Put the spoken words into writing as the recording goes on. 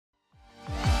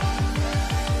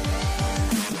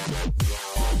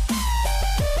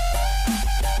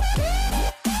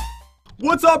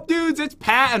What's up, dudes? It's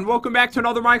Pat, and welcome back to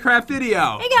another Minecraft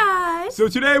video. Hey, guys! So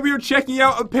today we are checking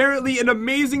out apparently an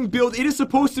amazing build. It is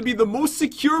supposed to be the most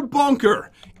secure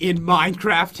bunker in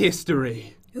Minecraft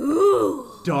history. Ooh.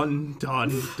 Dun,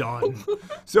 dun, dun.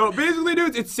 So basically,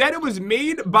 dudes, it said it was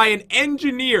made by an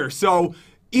engineer, so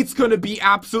it's gonna be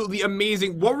absolutely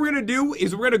amazing. What we're gonna do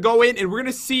is we're gonna go in and we're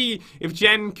gonna see if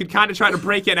Jen could kind of try to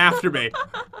break in after me.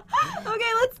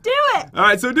 Okay, let's do it!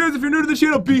 Alright, so dudes, if you're new to the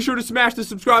channel, be sure to smash the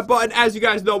subscribe button. As you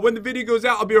guys know, when the video goes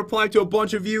out, I'll be replying to a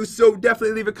bunch of you, so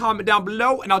definitely leave a comment down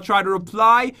below, and I'll try to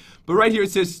reply. But right here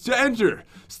it says, to enter,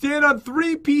 stand on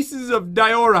 3 pieces of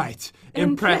diorite,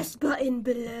 and press button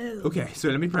below. Okay, so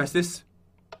let me press this.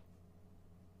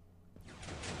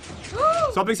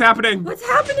 Something's happening. What's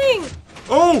happening?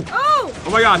 Oh! Oh!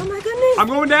 Oh my god. Oh my goodness. I'm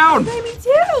going down. Okay, me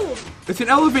too. It's an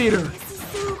elevator. This is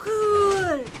so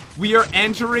cool. We are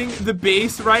entering the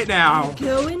base right now.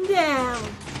 Going down.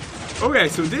 Okay,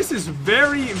 so this is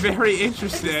very, very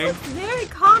interesting. It's very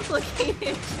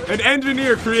complicated. An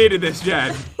engineer created this,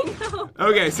 Jen. I know.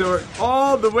 Okay, so we're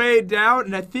all the way down,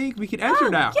 and I think we can enter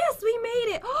now. Yes, we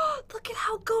made it. Oh, look at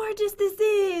how gorgeous this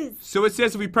is. So it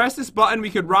says if we press this button, we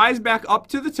could rise back up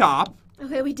to the top.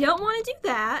 Okay, we don't want to do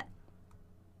that.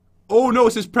 Oh no,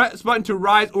 it says press button to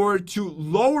rise or to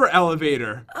lower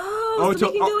elevator. Oh,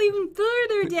 so we can go even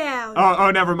further down.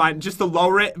 Oh, never mind. Just to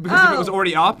lower it because if it was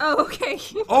already up. Oh, okay.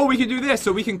 Oh, we can do this,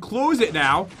 so we can close it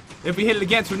now. If we hit it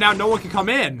again, so now no one can come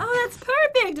in. Oh, that's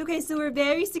perfect. Okay, so we're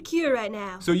very secure right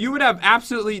now. So you would have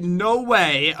absolutely no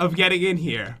way of getting in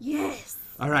here. Yes.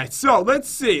 All right, so let's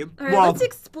see. All right, let's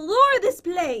explore this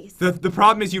place. The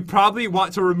problem is you probably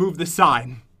want to remove the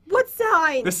sign. What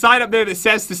sign? The sign up there that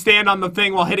says to stand on the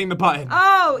thing while hitting the button.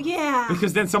 Oh, yeah.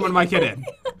 Because then someone might get in.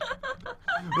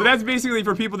 But that's basically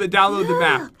for people that download the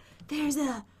map. There's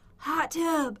a hot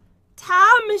tub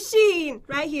time machine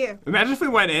right here. Imagine if we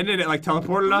went in and it like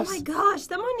teleported us. Oh my gosh,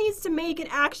 someone needs to make an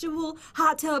actual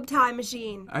hot tub time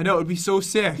machine. I know, it'd be so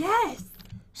sick. Yes.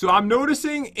 So I'm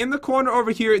noticing in the corner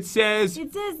over here it says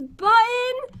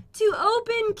button to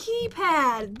open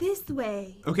keypad this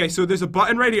way. Okay, so there's a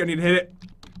button right here. I need to hit it.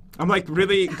 I'm like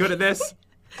really good at this.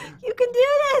 You can do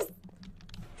this.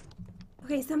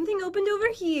 Okay, something opened over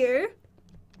here.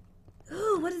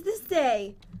 Oh, what does this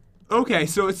say? Okay,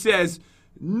 so it says,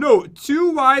 note,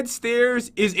 2 wide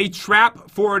stairs is a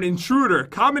trap for an intruder.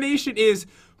 Combination is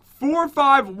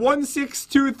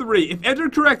 451623. If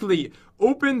entered correctly,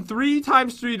 open 3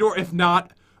 times 3 door. If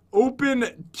not,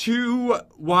 open 2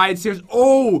 wide stairs.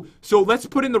 Oh, so let's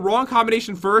put in the wrong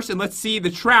combination first and let's see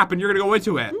the trap and you're gonna go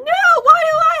into it. No, why do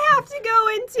I have to go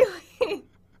into it?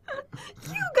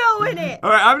 You go in it.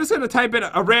 Alright, I'm just gonna type in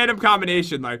a random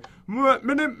combination like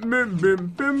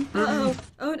Uh-oh.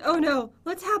 Oh no.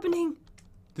 What's happening?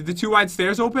 Did the 2 wide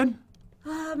stairs open?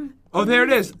 Oh, there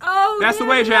it is. Oh, that's the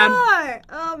way, Jen.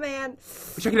 Oh man.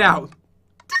 Check it out.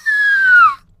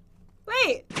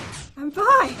 Wait, I'm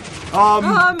fine. Okay.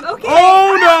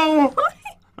 Oh no!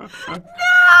 No!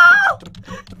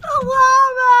 The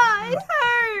lava! It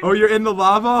hurts! Oh, you're in the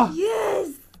lava?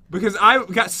 Yes! Because I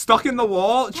got stuck in the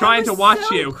wall trying to watch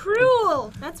so you.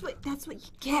 Cruel! That's what you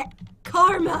get.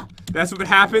 Karma! That's what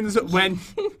happens when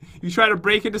you try to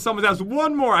break into someone's house.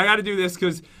 One more! I gotta do this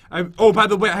because oh, by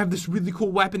the way, I have this really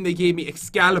cool weapon they gave me,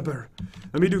 Excalibur.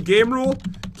 Let me do game rule,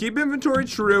 keep inventory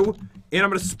true, and I'm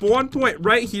gonna spawn point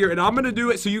right here, and I'm gonna do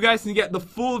it so you guys can get the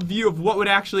full view of what would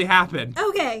actually happen.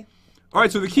 Okay.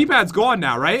 Alright, so the keypad's gone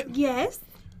now, right? Yes.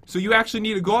 So you actually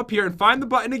need to go up here and find the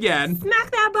button again.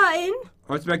 Smack that button.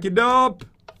 Alright, smack it up.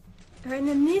 Alright, and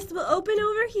then this will open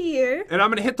over here. And I'm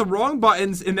gonna hit the wrong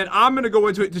buttons, and then I'm gonna go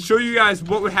into it to show you guys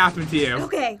what would happen to you.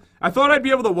 Okay. I thought I'd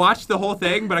be able to watch the whole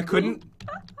thing, but I couldn't.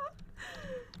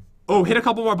 Oh, hit a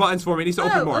couple more buttons for me. It needs to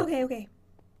open more. Okay. Alright,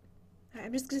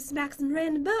 I'm just gonna smack some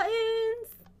random buttons.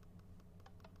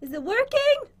 Is it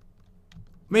working?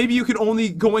 Maybe you can only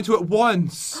go into it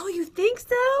once. Oh, you think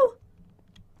so?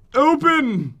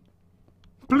 Open!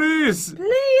 Please!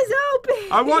 Please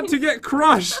open! I want to get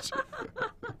crushed!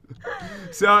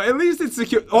 So, at least it's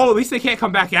secure. Oh, at least they can't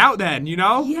come back out then, you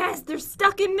know? Yes, they're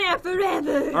stuck in there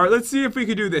forever. Alright, let's see if we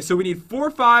can do this. So we need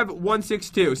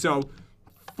 45162. So,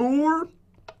 4,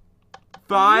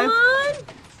 5. 1.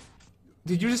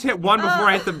 Did you just hit 1 before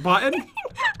I hit the button?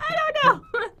 I don't know.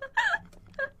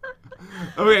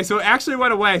 Okay, so it actually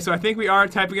went away, so I think we are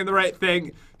typing in the right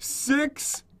thing.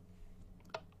 6,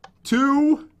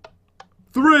 2,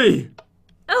 3.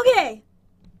 Okay.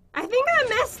 I think I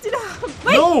messed it up.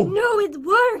 Wait, no, it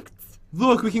worked.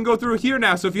 Look, we can go through here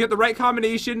now. So if you hit the right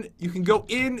combination, you can go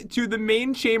into the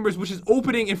main chambers, which is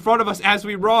opening in front of us as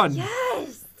we run.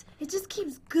 Yes. It just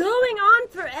keeps going on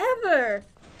forever.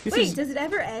 Wait, does it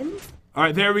ever end? All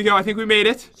right, there we go. I think we made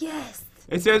it. Yes.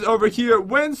 It says over here,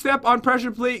 when step on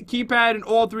pressure plate, keypad, and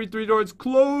all three doors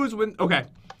close when... Okay.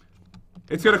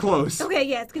 It's going to close. Okay,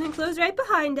 yeah, it's going to close right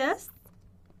behind us.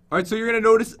 All right, so you're going to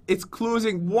notice it's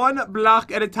closing one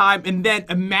block at a time, and then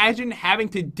imagine having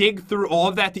to dig through all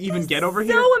of that to even get over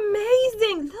here. So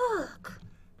amazing. Look.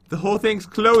 The whole thing's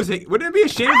closing. Wouldn't it be a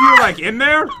shame if you were, like, in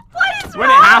there? What is when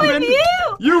wrong it happened? with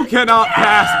you? You cannot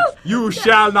pass. You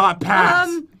shall not pass.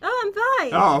 I'm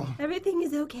fine. Oh. Everything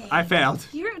is okay. I failed.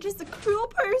 You're just a cruel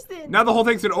person. Now the whole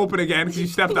thing's gonna open again because you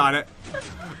stepped on it.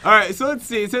 Alright, so let's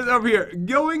see. It says over here,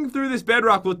 going through this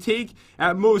bedrock will take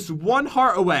at most 1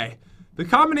 heart away. The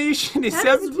combination is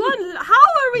That is 17. How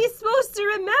are we supposed to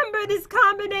remember this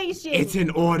combination? It's in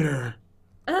order.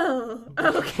 Oh,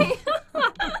 okay.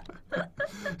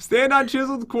 Stand on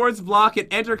chiseled quartz block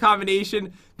and enter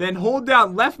combination, then hold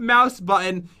down left mouse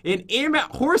button and aim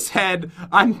at horse head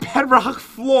on bedrock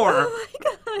floor. Oh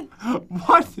my god.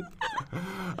 What?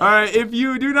 Alright, if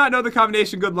you do not know the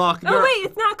combination, good luck. Oh wait,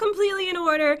 it's not completely in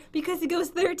order because it goes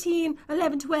 13,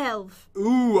 11, 12.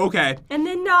 Ooh, okay. And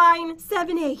then 9,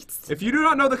 7, 8. If you do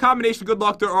not know the combination, good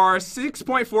luck. There are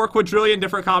 6.4 quadrillion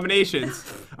different combinations.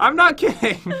 I'm not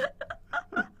kidding.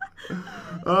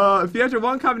 If you enter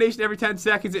one combination every 10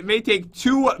 seconds, it may take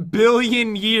 2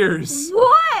 billion years.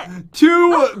 What?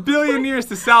 2 billion years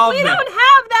to solve We it. don't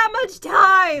have that much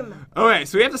time. Okay,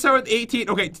 so we have to start with 18.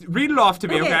 Okay, read it off to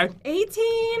me, okay?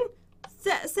 18,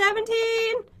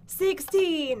 17,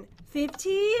 16,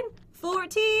 15,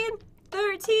 14,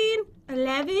 13,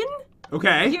 11.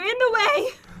 Okay. You're in the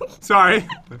way. Sorry.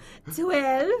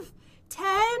 12,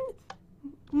 10,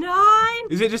 9,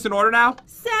 Is it just in order now?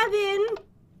 7.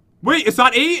 Wait, it's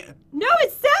not 8? No,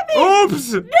 it's 7.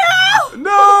 Oops! No!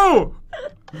 No!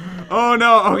 Oh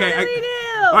no, okay. What do we do?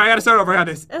 Alright, I gotta start over. I got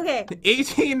this. Okay.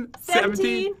 18,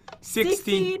 17,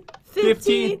 16,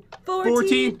 15, 14,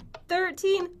 14,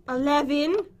 13,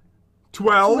 11,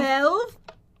 12, 12,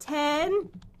 10,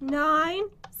 9,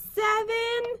 7,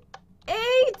 8,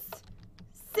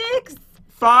 6,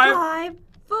 5. 5,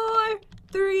 4,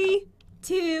 3,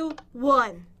 2,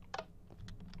 1.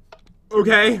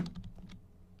 Okay.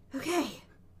 Okay.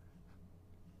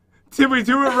 Did we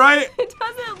do it right? It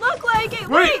doesn't look like it.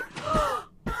 Wait.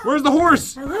 Where's the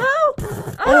horse? Hello?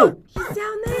 Oh. He's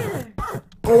down there.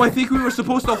 Oh, I think we were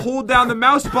supposed to hold down the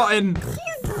mouse button.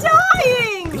 He's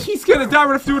dying. He's gonna die.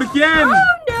 We're gonna have to do it again.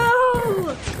 Oh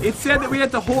no. It said that we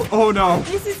had to hold. Oh no.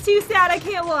 This is too sad. I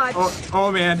can't watch.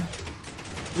 Oh man.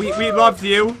 We loved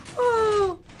you.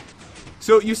 Oh.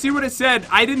 So you see what it said?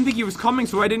 I didn't think he was coming,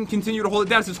 so I didn't continue to hold it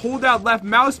down. It says hold down left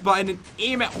mouse button and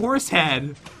aim at horse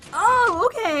head. Oh,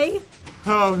 okay.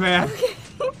 Oh man. Okay.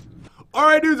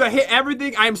 Alright dudes, I hit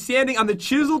everything. I'm standing on the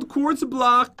chiseled quartz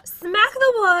block. Smack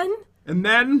the one. And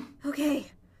then Okay.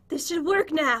 This should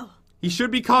work now. he should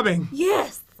be coming.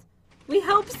 Yes. We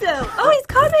hope so. Oh, he's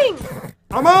coming.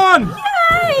 Come on!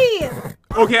 Yay.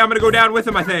 Okay, I'm gonna go down with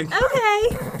him, I think.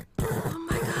 Okay. Oh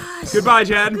my gosh. Goodbye,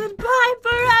 Jen. Goodbye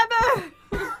forever.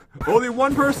 Only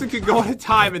one person can go at a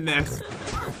time in this.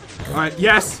 Alright,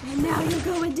 yes. And now you're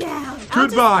going down.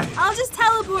 Goodbye. I'll just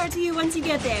teleport to you once you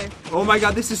get there. Oh my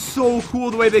god, this is so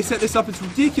cool the way they set this up. It's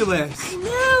ridiculous. I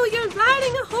know, you're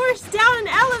riding a horse down an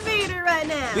elevator right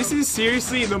now. This is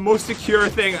seriously the most secure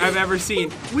thing I've ever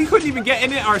seen. We couldn't even get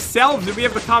in it ourselves and we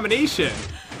have the combination.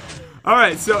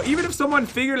 Alright, so even if someone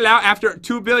figured it out after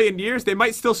 2 billion years, they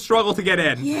might still struggle to get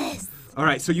in. Yes.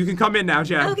 Alright, so you can come in now,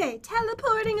 Jen. Okay,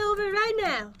 teleporting over right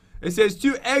now. It says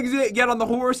to exit, get on the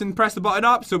horse and press the button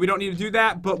up, so we don't need to do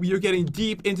that, but we are getting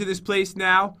deep into this place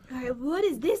now. Alright, what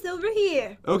is this over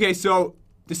here? Okay, so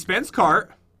dispense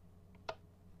cart.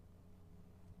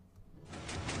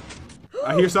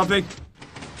 I hear something.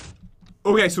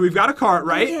 Okay, so we've got a cart,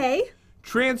 right? Okay.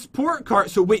 Transport cart.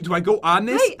 So wait, do I go on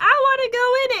this? Wait, I want to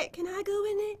go in it. Can I go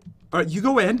in it? Alright, you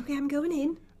go in. Okay, I'm going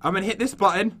in. I'm gonna hit this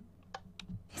button.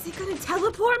 Is it going to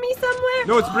teleport me somewhere?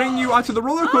 No, it's bringing you onto the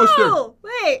roller coaster. Oh,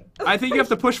 wait. I think you have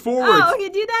to push forward. Oh, okay,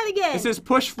 do that again. It says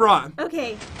push front.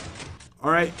 Okay.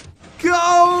 Alright.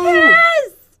 Go!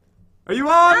 Yes! Are you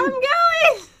on? I'm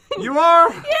going! You are?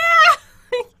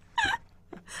 Yeah!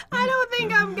 I don't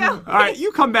think I'm going. Alright,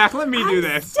 you come back. Let me do I'm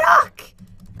this. stuck!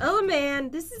 Oh, man,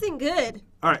 this isn't good.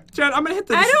 Alright, Jen, I'm gonna hit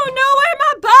this. I don't know where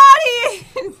my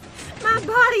body is! My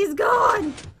body's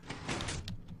gone!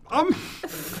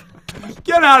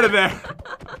 Get out of there.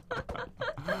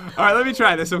 Alright, let me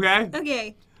try this, okay?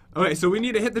 Okay. Okay, so we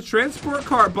need to hit the transport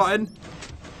cart button.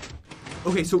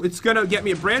 Okay, so it's gonna get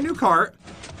me a brand new cart.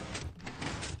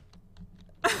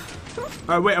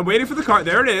 Alright, wait, I'm waiting for the cart.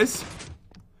 There it is.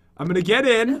 I'm gonna get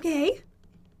in. Okay.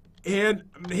 And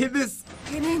I'm gonna hit this.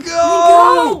 And then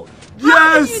Go! How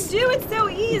Yes! did you do it so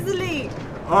easily?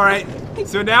 Alright,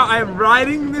 so now I'm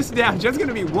riding this down. Jen's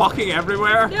gonna be walking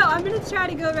everywhere. No, I'm gonna try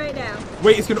to go right now.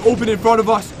 Wait, it's gonna open in front of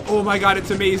us. Oh my god,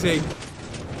 it's amazing.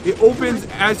 It opens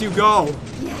as you go.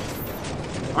 Yes.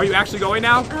 Are you actually going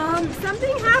now?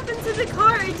 Something happened to the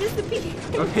car. It disappeared.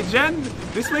 Okay, Jen,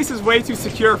 this place is way too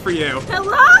secure for you.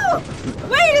 Hello?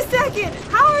 Wait a second.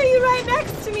 How are you right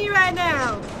next to me right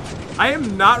now? I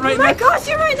am not right Oh my next. gosh,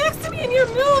 you're right next to me and you're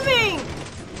moving.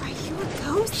 Are you a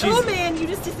ghost? She's- Oh man, you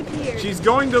just disappeared. She's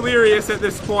going delirious at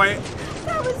this point.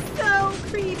 That was so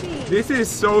creepy. This is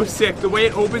so sick. The way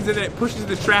it opens and then it pushes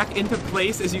the track into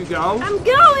place as you go. I'm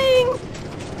going.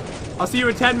 I'll see you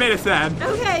in 10 minutes then.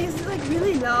 Okay, is it like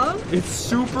really long? It's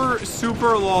super,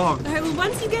 super long. All right, well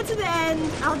once you get to the end,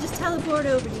 I'll just teleport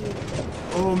over to you.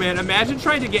 Oh man, imagine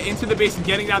trying to get into the base and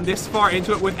getting down this far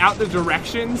into it without the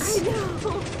directions. I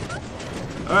know.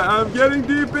 I'm getting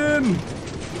deep in.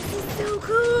 This is so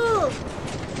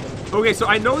cool. Okay, so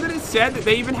I know that it said that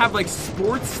they even have like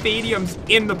sports stadiums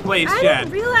in the place, I Jen.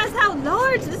 didn't realize how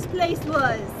large this place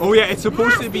was. Oh yeah, it's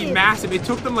supposed to be Massive. massive. It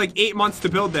took them like 8 months to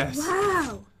build this.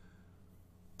 Wow.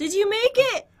 Did you make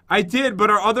it? I did, but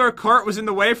our other cart was in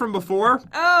the way from before,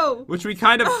 Oh. which we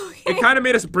kind of, Okay. it kind of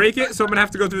made us break it, so I'm gonna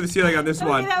have to go through the ceiling on this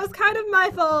one. Okay, that was kind of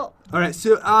my fault. Alright,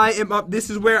 so I am up. This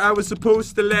is where I was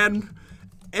supposed to land.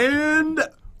 And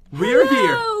we're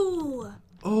here. Hello.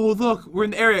 Oh, look, we're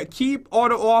in the area. Keep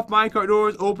auto off, minecart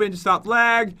doors open to stop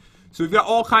lag. So we've got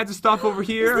all kinds of stuff over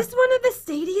here. Is this one of the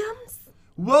stadiums?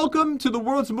 Welcome to the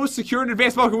world's most secure and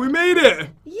advanced bunker. We made it!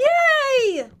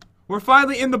 Yay! We're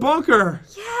finally in the bunker.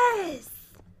 Yes.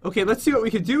 Okay, let's see what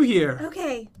we can do here.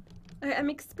 Okay. All right, I'm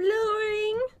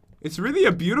exploring. It's really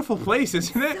a beautiful place,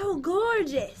 isn't it? So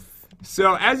gorgeous.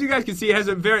 So, as you guys can see, it has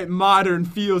a very modern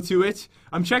feel to it.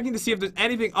 I'm checking to see if there's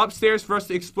anything upstairs for us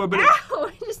to explore, but Ow!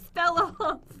 I just fell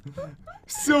off.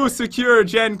 it's so secure,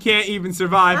 Jen can't even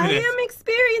survive in I it. am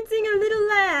experiencing a little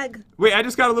lag. Wait, I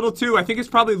just got a little too. I think it's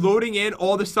probably loading in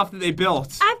all the stuff that they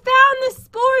built. I found the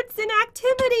sports and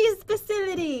activities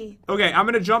facility. Okay, I'm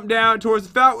gonna jump down towards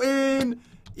the fountain,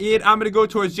 and I'm gonna go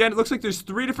towards Jen. It looks like there's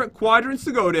 3 different quadrants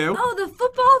to go to. Oh, the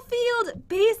football field,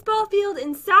 baseball field,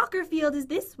 and soccer field is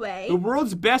this way. The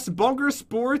world's best bunker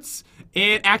sports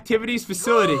and activities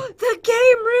facility. The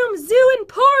game room, zoo, and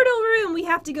portal room. We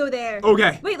have to go there.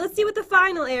 Okay. Wait, let's see what the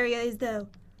final area is, though.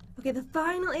 Okay, the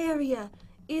final area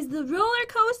is the roller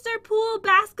coaster, pool,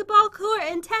 basketball court,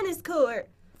 and tennis court.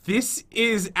 This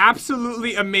is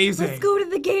absolutely amazing. Let's go to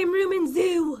the game room and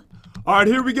zoo. All right,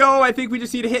 here we go. I think we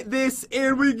just need to hit this,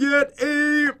 and we get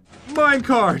a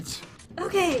minecart.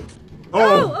 Okay.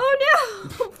 Oh. Oh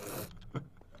no!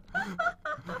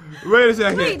 Wait a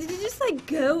second. Wait, did you just like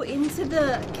go into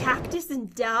the cactus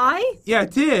and die? Yeah,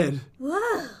 it did.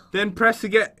 Whoa. Then press to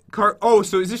get cart. Oh,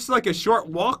 so is this like a short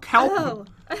walk? Help. Oh,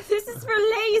 this is for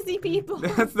lazy people.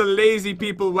 That's the lazy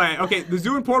people way. Okay, the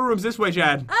zoo and portal room's this way,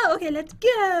 Chad. Oh, okay, let's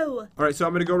go. All right, so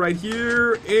I'm gonna go right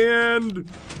here and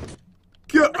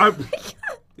go. I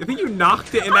think you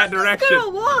knocked it in that direction. I'm just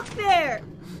gonna walk there.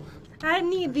 I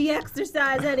need the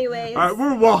exercise anyways. All right,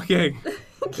 we're walking.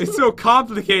 It's so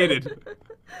complicated.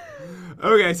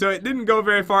 Okay, so it didn't go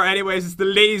very far anyways. It's the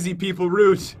lazy people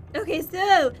route. Okay,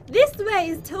 so this way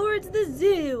is towards the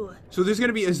zoo. So there's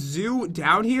gonna be a zoo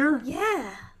down here?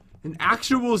 Yeah. An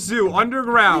actual zoo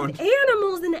underground.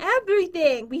 Animals and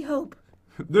everything, we hope.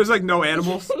 There's like no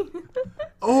animals.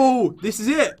 Oh, this is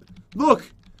it.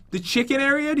 Look, the chicken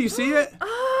area. Do you see it?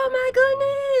 Oh my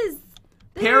goodness.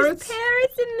 Parrots? There's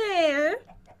parrots in there.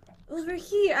 Over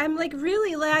here. I'm like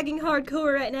really lagging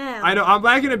hardcore right now. I know, I'm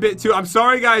lagging a bit too. I'm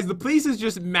sorry, guys. The place is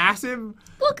just massive.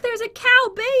 Look, there's a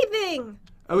cow bathing.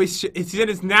 Oh, it's in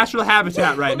its natural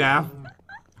habitat right now.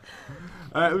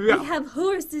 We We have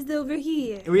horses over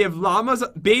here. llamas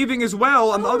bathing as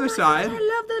well on the Oh other my side. God, I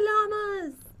love the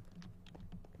llamas.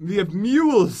 We have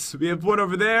mules. We have one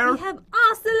over there. We have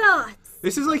ocelots.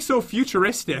 This is like so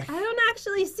futuristic. I don't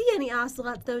actually see any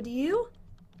ocelots though, do you?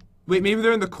 Wait, maybe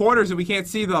they're in the corners and we can't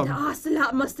see them. The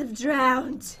ocelot must have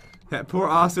drowned. That poor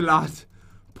ocelot.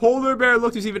 Polar bear,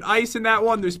 look, there's even ice in that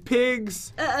one. There's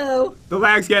pigs. Uh-oh. The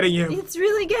lag's getting you. It's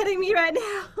really getting me right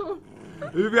now.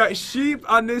 We've got sheep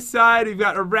on this side. We've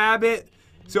got a rabbit.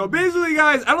 So basically,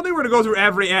 guys, I don't think we're going to go through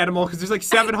every animal because there's like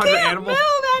 700 I can't animals.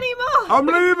 move anymore. I'm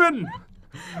leaving.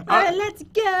 Alright, let's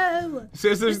go. So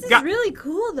This there's is really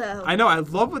cool though. I know, I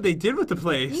love what they did with the Me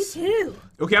place. too.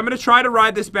 Okay, I'm going to try to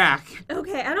ride this back.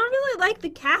 Okay, I don't really like the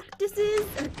cactuses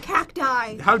or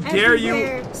cacti. How dare you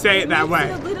everywhere. say it that makes way.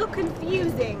 it a little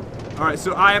confusing. All right,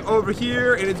 so I am over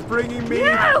here and it's bringing me.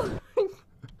 No!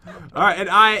 All right, and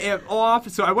I am off.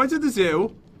 So I went to the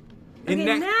zoo. Okay,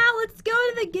 now let's go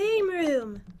to the game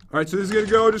room. Alright, so this is gonna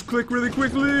go. Just click really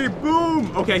quickly.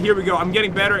 Boom! Okay, here we go. I'm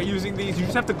getting better at using these. You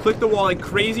just have to click the wall like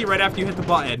crazy right after you hit the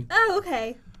button. Oh,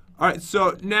 okay. Alright,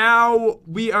 so now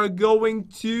we are going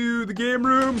to the game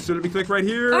room. So let me click right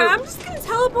here. Alright, I'm just gonna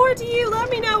teleport to you. Let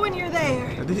me know when you're there.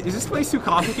 Is this place too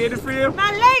complicated for you?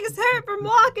 My legs hurt from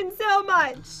walking so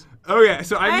much. Okay,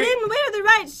 so I didn't wear the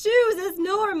right shoes as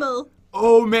normal.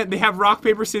 Oh man, they have rock,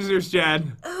 paper, scissors,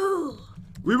 Jen. Oh.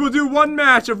 We will do one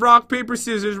match of rock, paper,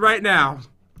 scissors right now.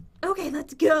 Okay,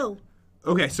 let's go.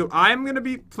 Okay, so I'm gonna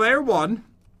be player 1.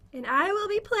 And I will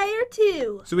be player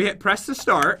 2. So we hit press to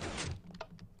start.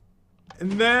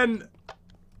 And then...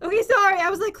 Okay, sorry, I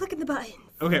was like clicking the buttons.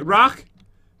 Okay, rock,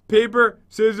 paper,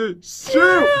 scissors,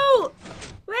 shoot!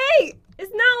 Wait,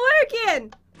 it's not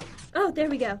working. Oh, there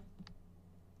we go.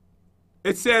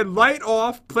 It said light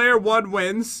off, player 1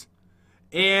 wins.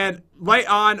 And light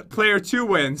on, player 2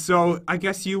 wins. So I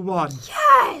guess you won.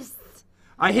 Yes!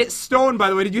 I hit stone, by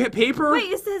the way. Did you hit paper?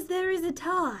 Wait, it says there is a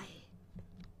tie.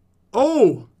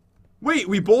 Oh! Wait,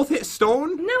 we both hit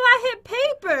stone? No, I hit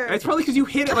paper. It's probably because you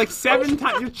hit it like 7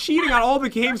 times. You're cheating on all the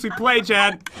games we play,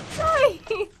 Chad. Sorry.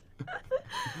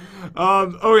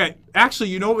 Okay. Actually,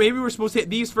 you know what? Maybe we're supposed to hit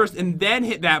these first and then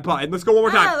hit that button. Let's go one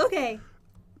more time. Oh, okay.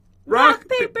 Rock,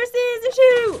 paper, scissors,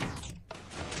 shoot.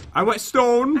 I went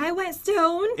stone. I went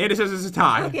stone. And it says it's a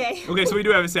tie. Okay. Okay, so we do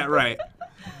have it set right.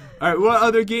 Alright, what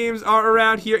other games are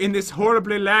around here in this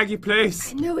horribly laggy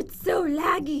place? I know, it's so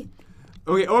laggy.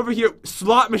 Okay, over here,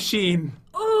 slot machine.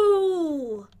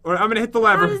 Oh. Alright, I'm gonna hit the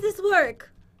lever. How does this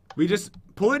work? We just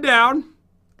pull it down.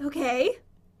 Okay.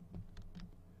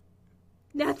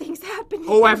 Nothing's happening.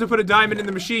 Oh, I have to put a diamond in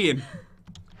the machine.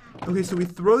 Okay, so we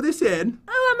throw this in.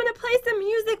 Oh, I'm gonna play some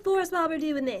music for us while we're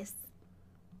doing this.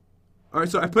 Alright,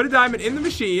 so I put a diamond in the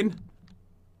machine.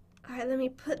 Alright, let me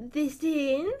put this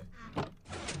in.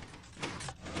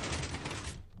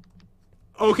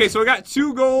 Okay, so I got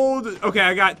 2 gold. Okay,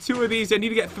 I got 2 of these. I need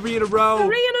to get 3 in a row. 3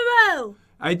 in a row.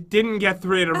 I didn't get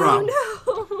 3 in a row.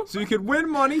 Oh, no. So you could win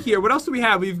money here. What else do we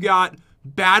have? We've got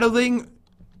battling.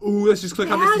 Ooh, let's just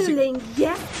click on this. Battling,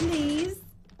 yes, please.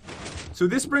 So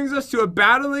this brings us to a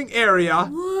battling area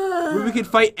Whoa. where we can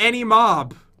fight any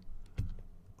mob.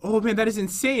 Oh man, that is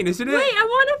insane, isn't it? Wait, I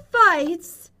want to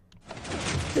fight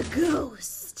the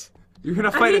ghost. You're gonna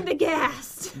I fight mean the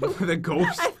ghast. the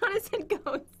ghost. I thought it said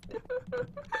ghost.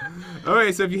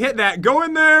 Okay, so if you hit that, go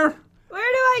in there.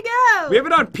 Where do I go? We have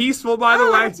it on peaceful, by the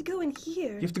I way. have to go in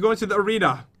here. You have to go into the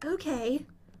arena. Okay.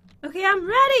 Okay, I'm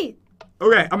ready.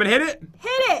 Okay, I'm gonna hit it.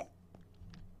 Hit it.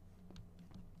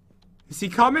 Is he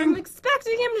I'm coming?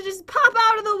 expecting him to just pop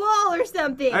out of the wall or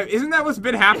something. Isn't that what's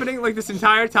been happening like this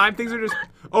entire time? Things are just...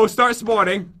 Oh, start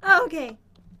spawning. Oh, okay.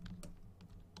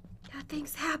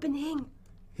 Nothing's happening.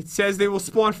 It says they will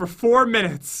spawn for 4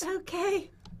 minutes. Okay.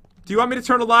 Do you want me to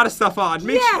turn a lot of stuff on?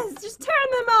 Yes, just turn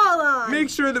them all on. Make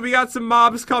sure that we got some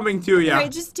mobs coming to you.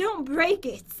 Alright, just don't break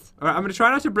it. Alright, I'm gonna try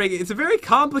not to break it. It's a very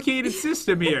complicated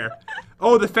system here.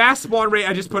 Oh, the fast spawn rate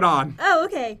I just put on. Oh,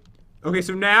 okay. Okay,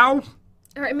 so now...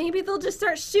 Alright, maybe they'll just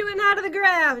start shooting out of the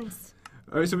ground.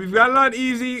 Alright, so we've got it on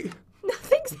easy.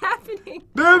 Nothing's happening.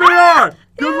 There they are!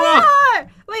 Good There luck! they are!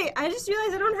 Wait, I just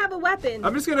realized I don't have a weapon.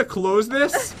 I'm just gonna close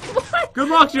this. What? Good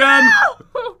luck, Jen!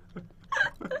 No!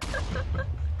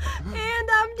 And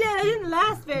I'm dead. I didn't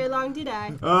last very long, did I?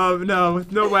 No,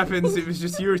 with no weapons. It was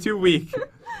just you were too weak.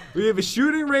 We have a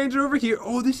shooting range over here.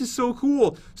 Oh, this is so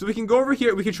cool. So we can go over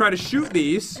here. We can try to shoot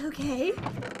these. Okay.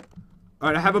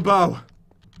 Alright, I have a bow.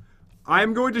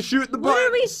 I'm going to shoot the button. What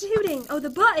are we shooting? Oh, the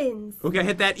buttons. Okay, I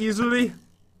hit that easily. A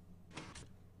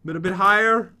little bit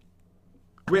higher.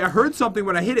 Wait, I heard something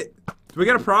when I hit it. Do we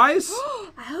get a prize?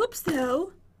 I hope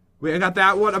so. Wait, I got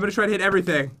that one. I'm gonna try to hit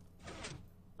everything.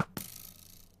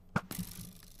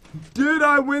 Did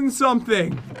I win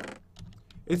something?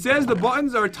 It says the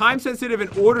buttons are time sensitive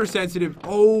and order sensitive.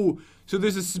 Oh, so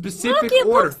there's a specific Look, it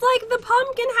order. looks like the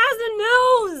pumpkin has a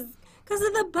nose because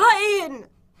of the button.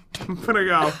 I'm gonna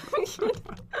go.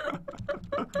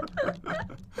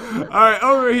 Alright,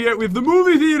 over here we have the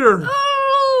movie theater.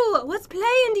 Oh, what's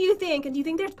playing, do you think? And do you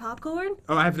think there's popcorn?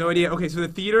 Oh, I have no idea. Okay, so the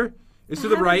theater is to I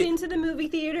the haven't right. been to the movie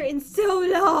theater in so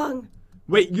long.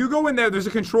 Wait, you go in there. There's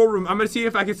a control room. I'm gonna see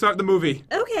if I can start the movie.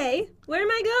 Okay, where am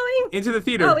I going? Into the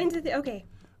theater. Oh, okay.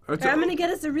 Alright, I'm gonna get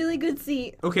us a really good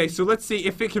seat. Okay, so let's see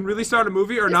if it can really start a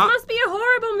movie or This not. must be a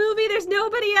horrible movie. There's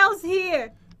nobody else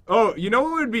here. Oh, you know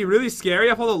what would be really scary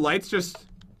if all the lights just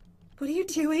What are you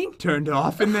doing? turned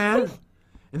off in there?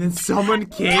 And then someone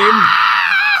came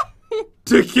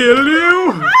to kill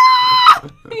you?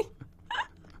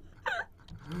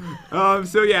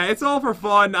 So yeah, it's all for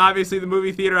fun, obviously, the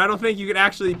movie theater. I don't think you could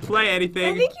actually play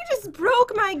anything. I think you just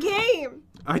broke my game.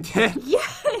 I did?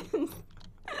 Yes.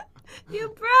 You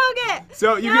broke it.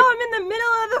 So you now I'm in the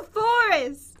middle of the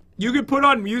forest. You could put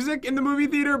on music in the movie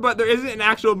theater, but there isn't an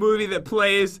actual movie that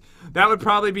plays. That would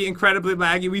probably be incredibly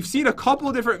laggy. We've seen a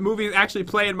couple different movies actually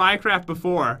play in Minecraft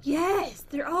before. Yes,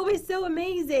 they're always so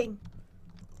amazing.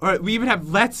 All right, we even have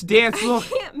Let's Dance. Look.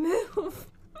 I can't move.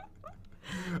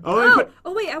 Oh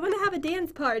wait, I want to have a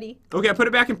dance party. Okay, I put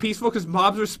it back in peaceful because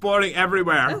mobs are spawning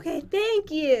everywhere. Okay, thank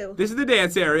you. This is the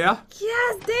dance area.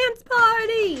 Yes, dance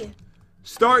party.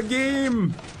 Start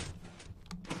game.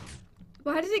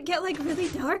 Why did it get like really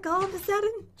dark all of a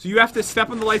sudden? So you have to step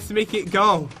on the lights to make it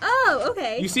go. Oh,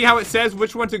 okay. You see how it says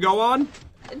which one to go on?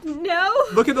 No.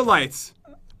 Look at the lights.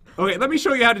 Okay, let me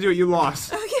show you how to do it. You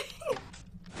lost. Okay.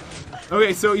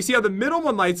 Okay, so you see how the middle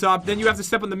one lights up, then you have to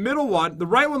step on the middle one. The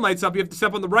right one lights up, you have to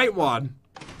step on the right one.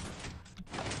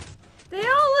 They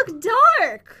all look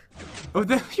dark.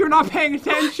 Oh, you're not paying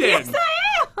attention. Yes,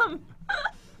 I am.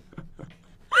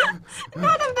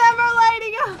 None of them are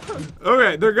lighting up.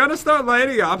 Okay, they're gonna start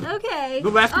lighting up. Okay. The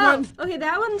left one? Okay,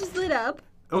 that one just lit up.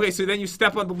 Okay, so then you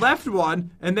step on the left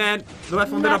one, and then the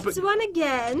left one lit up. Left one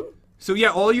again. So yeah,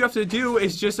 all you have to do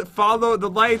is just follow the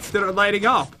lights that are lighting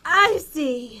up. I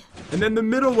see. And then the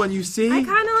middle one, you see? I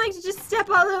kind of like to just step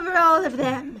all over all of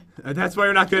them. That's why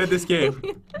you're not good at this game.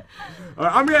 All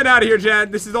right, I'm getting out of here,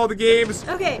 Jen. This is all the games.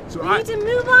 Okay, So we need to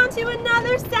move on to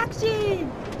another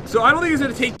section. So I don't think it's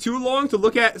gonna take too long to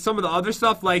look at some of the other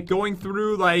stuff, like going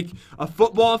through like a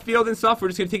football field and stuff. We're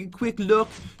just gonna take a quick look,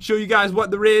 show you guys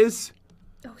what there is.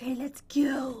 Okay, let's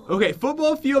go. Okay,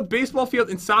 football field, baseball field,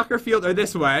 and soccer field are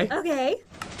this way. Okay.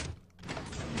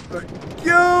 All right,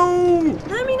 go!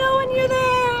 Let me know when you're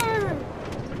there.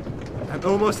 I'm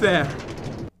almost there.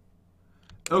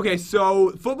 Okay,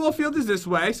 so football field is this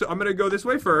way, so I'm gonna go this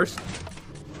way first.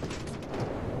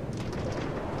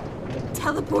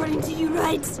 Teleporting to you,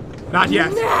 right? Not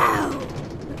yet. No.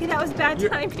 Okay, that was bad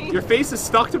timing. Your face is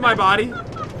stuck to my body.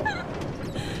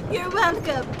 You're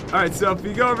welcome. All right, so if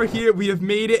we go over here, we have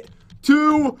made it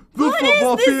to the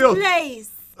football What is this field.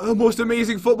 place? The most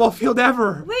amazing football field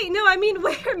ever. Wait, no, I mean,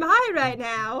 where am I right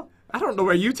now? I don't know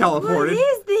where you teleported. What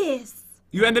is this?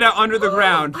 You ended up under the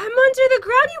ground. I'm under the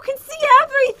ground. You can see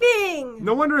everything.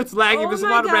 No wonder it's laggy. Oh There's a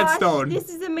my lot of gosh, redstone. This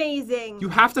is amazing. You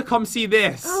have to come see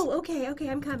this. Oh, okay,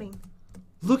 I'm coming.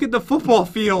 Look at the football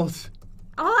field.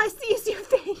 All I see is your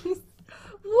face.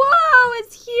 Whoa,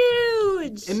 it's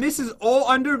huge. And this is all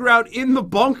underground in the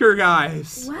bunker,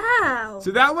 guys. Wow.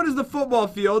 So that one is the football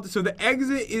field. So the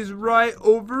exit is right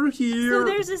over here. So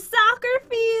there's a soccer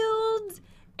field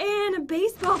and a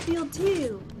baseball field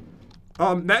too.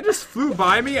 That just flew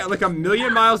by me at like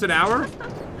 1,000,000 miles an hour.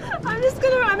 I'm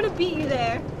gonna beat you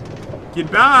there.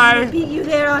 Goodbye. Beat you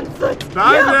there on foot.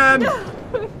 Bye, No,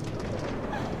 Jen. no.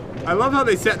 I love how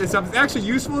they set this up. It's actually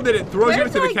useful that it throws you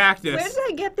into the cactus. Where did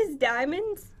I get this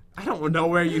diamond? I don't know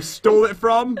where you stole it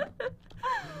from.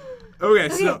 Okay,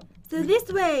 so this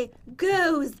way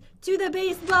goes to the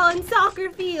baseball and soccer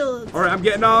field. all right, I'm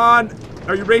getting on.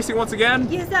 Are you racing once again?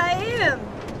 Yes, I am.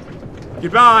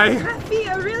 Goodbye. My feet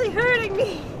are really hurting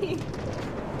me.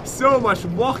 So much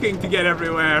walking to get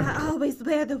everywhere. I always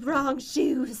wear the wrong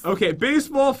shoes. Okay,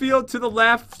 baseball field to the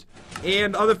left,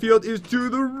 and the other field is to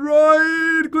the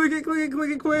right. Click it, click it,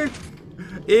 click it, quick.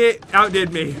 It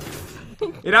outdid me.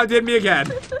 It outdid me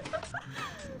again.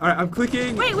 All right, I'm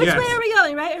clicking. Wait, which way are we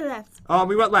going, right or left?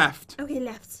 We went left. Okay,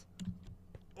 left.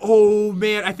 Oh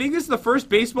man, I think this is the first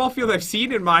baseball field I've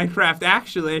seen in Minecraft,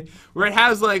 actually, where it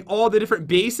has like all the different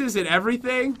bases and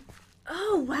everything.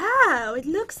 Oh wow, it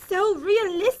looks so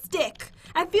realistic.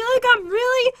 I feel like I'm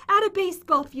really at a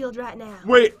baseball field right now.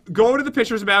 Wait, go to the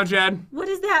pitcher's mound, Jen. What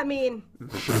does that mean?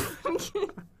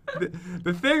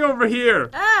 The thing over here.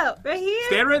 Oh, right here?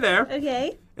 Stand right there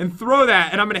Okay. and throw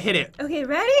that, and I'm gonna hit it. Okay,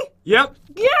 ready? Yep.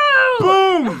 Go!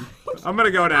 Boom! I'm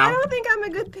gonna go I now. don't think I'm a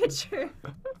good pitcher.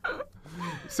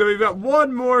 So we've got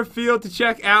one more field to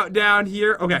check out down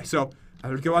here. Okay, so I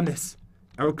would go on this.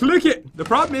 I will click it. The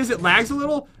problem is it lags a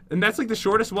little, and that's like the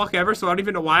shortest walk ever, so I don't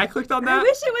even know why I clicked on that. I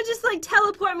wish it would just like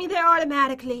teleport me there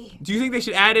automatically. Do you think they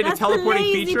should add in a teleporting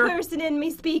That's the lazy feature? person in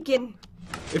me speaking.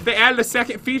 If they added a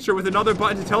second feature with another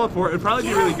button to teleport, it'd probably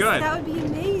be really good. That would be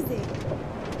amazing.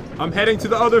 I'm heading to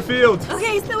the other field.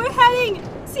 Okay, so we're heading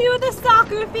to the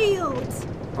soccer field.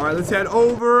 All right, let's head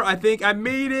over. I think I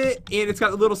made it, and it's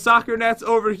got the little soccer nets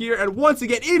over here. And once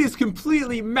again, it is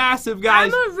completely massive,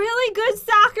 guys. I'm a really good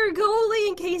soccer goalie,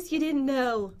 in case you didn't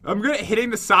know. I'm good at hitting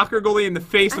the soccer goalie in the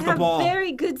face with the ball. I have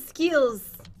very good skills.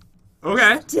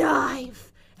 Okay.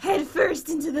 Dive head first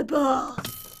into the ball.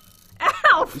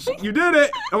 Ow! You did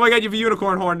it. Oh my god, you have a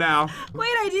unicorn horn now. Wait,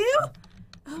 I do?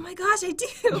 Oh my gosh, I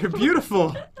do. You're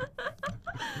beautiful.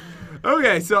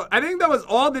 Okay, so I think that was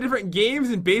all the different games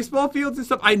and baseball fields and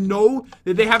stuff. I know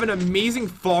that they have an amazing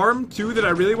farm, too, that I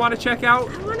really want to check out.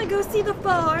 I want to go see the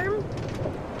farm.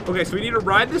 Okay, so we need to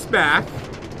ride this back.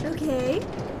 Okay.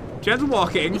 Jen's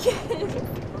walking.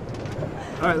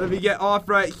 Alright, let me get off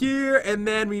right here, and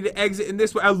then we need to exit in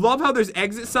this way. I love how there's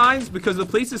exit signs, because the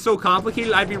place is so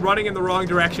complicated, I'd be running in the wrong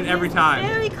direction every time.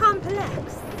 Very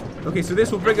complex. Okay, so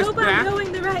this will bring us I hope back. I'm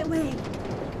going the right way.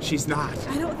 She's not.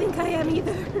 I don't think I am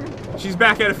either. She's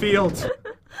back at a field.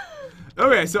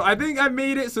 Okay, so I think I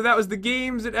made it, so that was the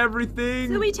games and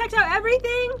everything. So we checked out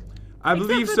everything? I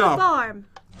believe except for so. the farm.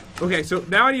 Okay, so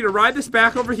now I need to ride this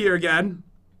back over here again.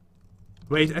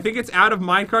 Wait, I think it's out of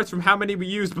minecarts from how many we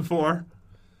used before.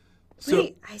 So,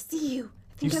 wait, I see you.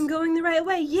 I think I'm going the right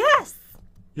way. Yes!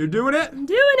 You're doing it? I'm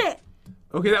doing it.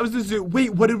 Okay, that was the zoo.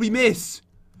 Wait, what did we miss?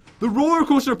 The roller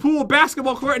coaster, pool,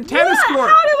 basketball court, and tennis court.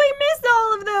 How did we miss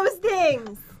all of those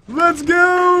things? Let's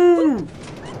go!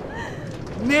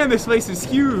 Man, this place is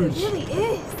huge. It really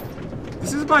is.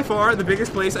 This is by far the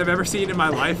biggest place I've ever seen in my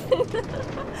life.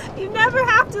 You never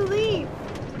have to leave.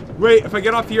 Wait, if I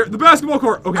get off here, the basketball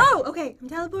court. Okay. Oh, okay. I'm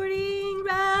teleporting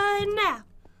right now.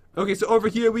 Okay, so over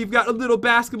here we've got a little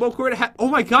basketball court. Oh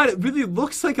my god, it really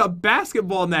looks like a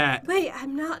basketball net. Wait,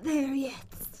 I'm not there yet.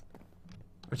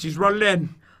 But she's running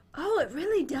in. Oh, it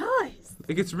really does.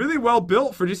 Like, it's really well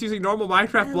built for just using normal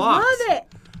Minecraft blocks. I love it.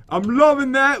 I'm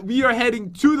loving that. We are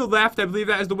heading to the left. I believe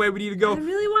that is the way we need to go. I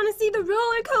really want to see the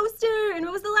roller coaster. And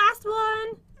what was the last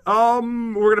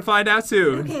one? We're gonna find out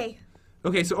soon. Okay.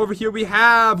 Okay, so over here we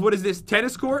have, what is this,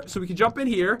 tennis court? So we can jump in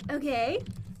here. Okay.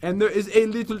 And there is a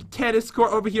little tennis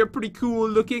court over here, pretty cool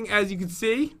looking, as you can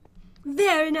see.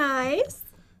 Very nice.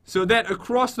 So then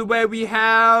across the way we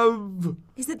have...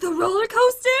 Is it the roller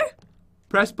coaster?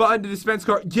 Press button to dispense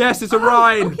cart. Yes, it's a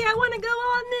ride. Okay, I want to go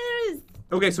on this.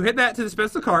 Okay, so hit that to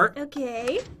dispense the cart.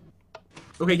 Okay.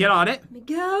 Okay, get on it. Let me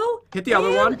go. Hit the other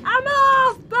one. I'm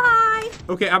off. Bye.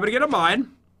 Okay, I'm gonna get on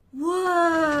mine.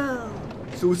 Whoa.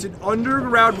 So it's an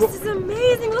underground... This is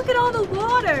amazing. Look at all the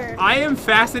water. I am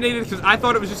fascinated because I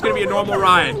thought it was just gonna be a normal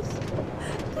ride.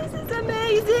 This is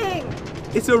amazing.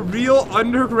 It's a real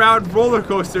underground roller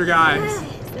coaster, guys. Yes.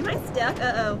 Am I stuck?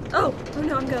 Uh-oh. Oh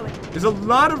no, I'm going. There's a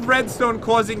lot of redstone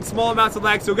causing small amounts of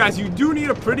lag. So guys, you do need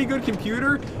a pretty good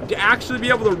computer to actually be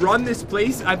able to run this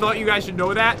place. I thought you guys should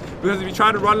know that, because if you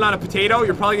try to run it on a potato,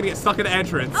 you're probably gonna get stuck at the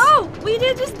entrance. Oh, we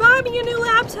did just buy me a new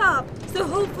laptop. So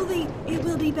hopefully it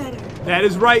will be better. That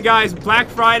is right, guys. Black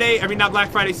Friday, I mean not Black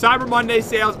Friday, Cyber Monday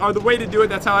sales are the way to do it.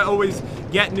 That's how I always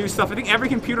get new stuff. I think every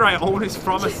computer I own is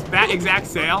from that exact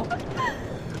sale.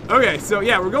 Okay, so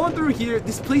yeah, we're going through here.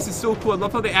 This place is so cool. I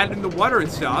love how they added in the water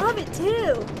and stuff. I love it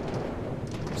too.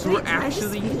 So Wait, we're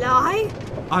actually can I just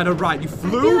fly? on a ride. You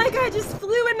flew? I feel like I just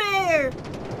flew in there.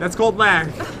 That's called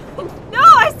lag. No,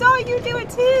 I saw you do it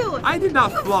too. I did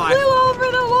not fly. Flew over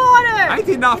the water. I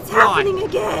did not it's fly. happening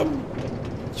again.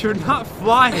 You're not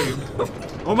flying.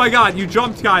 Oh my god, you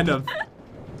jumped kind of.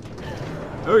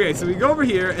 Okay, so we go over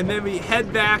here and then we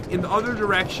head back in the other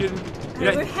direction.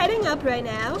 Alright, we're heading up right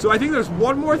now. So I think there's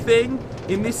one more thing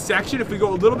in this section if we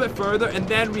go a little bit further, and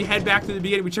then we head back to the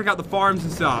beginning. We check out the farms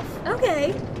and stuff.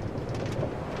 Okay.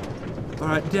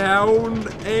 Alright, down,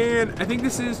 and I think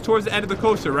this is towards the end of the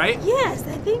coaster, right? Yes,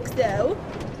 I think so.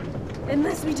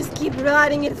 Unless we just keep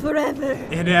riding it forever.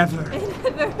 And ever.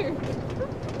 And ever.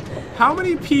 How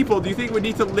many people do you think would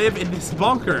need to live in this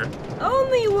bunker?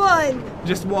 Only one.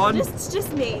 Just one?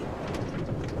 Just me.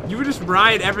 You would just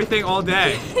ride everything all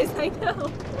day. Yes, I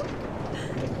know.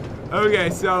 Okay,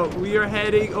 so we are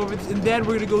heading over, and then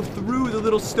we're gonna go through the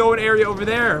little stone area over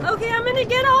there. Okay, I'm gonna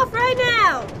get off right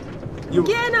now. You...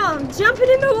 Getting on, jumping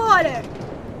in the water.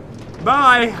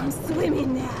 Bye. I'm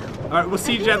swimming now. All right, we'll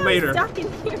see Jen later. I'm stuck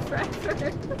in here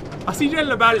forever. I'll see Jen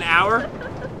in about an hour.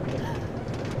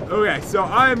 Okay, so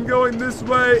I'm going this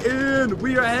way, and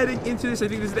we are heading into this. I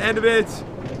think this is the end of it,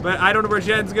 but I don't know where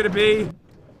Jen's gonna be.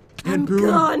 And I'm boom.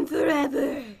 gone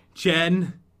forever.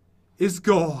 Jen is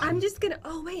gone. I'm just gonna.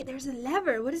 Oh wait, there's a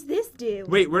lever. What does this do?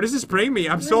 Wait, where does this bring me?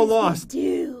 I'm so lost. What does this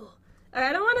do? All right,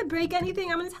 I don't want to break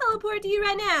anything. I'm gonna teleport to you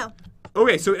right now.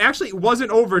 Okay, so it actually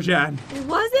wasn't over, Jen. It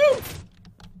wasn't?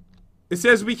 It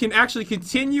says we can actually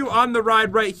continue on the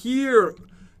ride right here.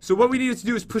 So what we need to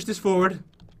do is push this forward,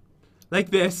 like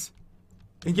this,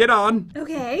 and get on.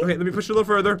 Okay. Okay, let me push it a little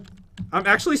further. I'm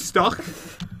actually stuck.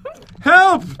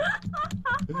 Help!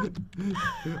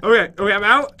 Okay, I'm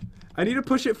out. I need to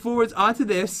push it forwards onto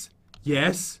this.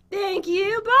 Yes. Thank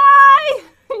you. Bye.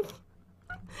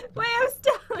 Wait, I'm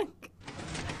stuck.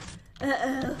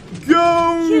 Uh-oh.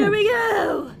 Go! Here we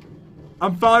go.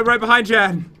 I'm following right behind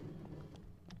Jen.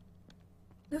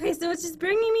 Okay, so it's just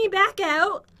bringing me back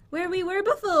out. where we were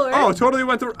before. Oh, totally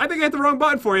went through. I think I hit the wrong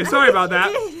button for you. Sorry about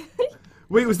that.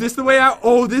 Wait, was this the way out?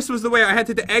 Oh, this was the way I had to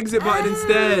hit the exit button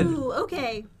instead. Oh,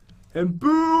 okay. And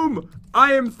boom,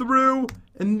 I am through.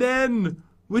 And then,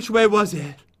 which way was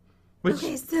it?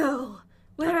 Okay, so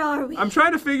where are we? I'm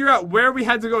trying to figure out where we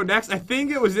had to go next. I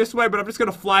think it was this way, but I'm just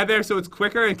going to fly there so it's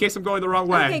quicker in case I'm going the wrong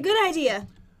way. Okay, good idea.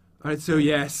 All right, so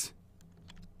yes.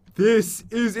 This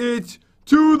is it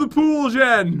to the pool,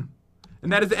 Jen.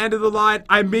 And that is the end of the line.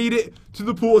 I made it to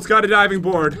the pool. It's got a diving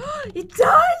board. It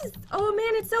does! Oh,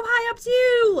 man, it's so high up,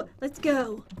 too. Let's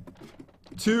go.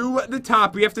 To the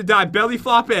top. We have to dive. Belly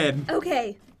flop in.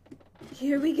 Okay,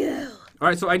 here we go. All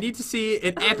right, so I need to see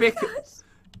an epic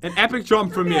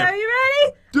jump from Okay, you. are you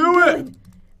ready? Do it!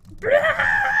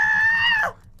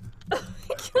 Oh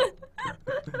my God.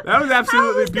 That was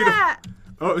absolutely How was beautiful. that?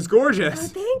 Oh, it was Oh,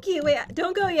 gorgeous. thank you. Wait,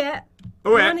 don't go yet.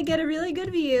 Oh, I wait. want to get a really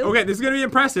good view. Okay, this is going to be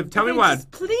impressive. Tell me Okay, when.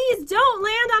 just please don't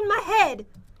land on my head.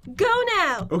 Go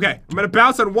now. Okay, I'm going to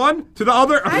bounce on one to the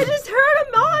other. I just heard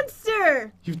a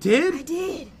monster. You did? I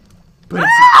did. But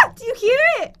Do you hear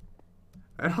it?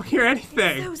 I don't hear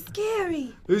anything. So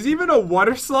scary. There's even a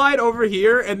water slide over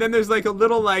here, and then there's like a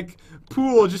little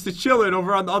pool just to chill in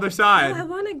over on the other side. Oh, I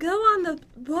want to go on the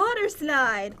water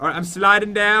slide. All right, I'm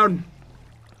sliding down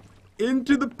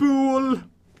into the pool.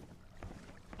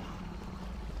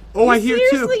 Oh, I hear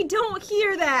Seriously, too. don't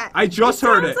hear that. I just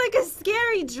heard it. Sounds like a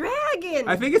scary dragon.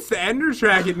 I think it's the Ender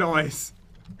Dragon noise.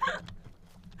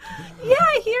 Yeah,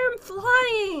 I hear him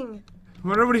flying. I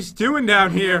wonder what he's doing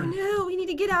down here. No, we need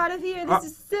to get out of here. This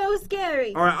is so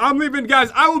scary. All right, I'm leaving,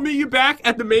 guys. I will meet you back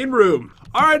at the main room.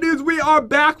 All right, dudes, we are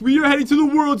back. We are heading to the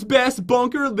world's best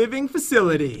bunker living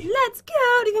facility. Let's go.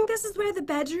 Do you think this is where the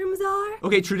bedrooms are?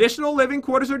 Okay, traditional living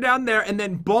quarters are down there, and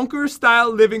then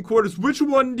bunker-style living quarters. Which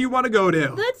one do you want to go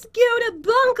to? Let's go to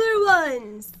bunker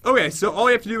ones. Okay, so all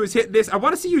you have to do is hit this. I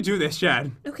want to see you do this,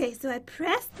 Chad. Okay, so I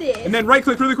press this. And then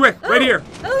right-click really quick, right here.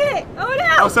 Okay. Oh,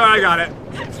 no. Oh, sorry, I got it.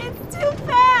 It's too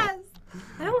fast.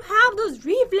 I don't have those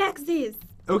reflexes.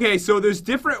 Okay, so there's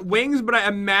different wings, but I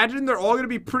imagine they're all going to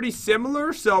be pretty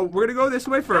similar, so we're going to go this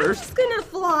way I'm first. just gonna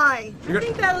fly. I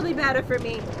think that'll be better for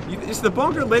me. It's the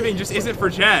bunker living just isn't for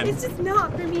Jen. It's just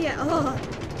not for me at all.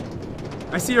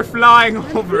 I see her flying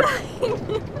over.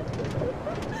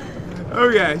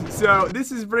 Okay, so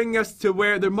this is bringing us to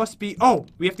where there must be... Oh,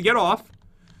 we have to get off.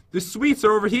 The suites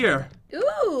are over here.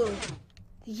 Ooh.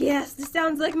 Yes, this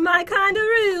sounds like my kind of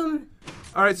room.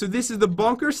 All right, so this is the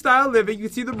bunker-style living. You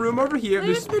can see the room over here.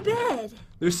 Where's the bed?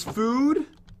 There's food.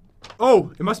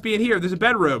 Oh, it must be in here. There's a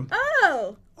bedroom.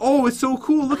 Oh. Oh, it's so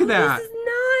cool. Look at that. This is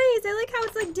nice. I like how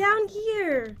it's like down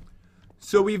here.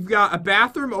 So we've got a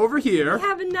bathroom over here. We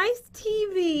have a nice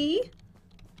TV.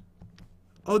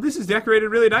 Oh, this is decorated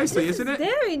really nicely, This isn't is it?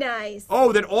 very nice.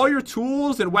 Oh, then all your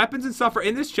tools and weapons and stuff are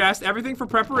in this chest. Everything for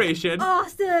preparation.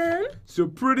 Awesome. So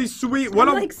pretty sweet. I'm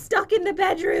like stuck in the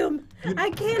bedroom. I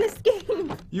can't escape.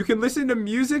 You can listen to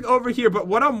music over here, but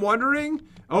what I'm wondering...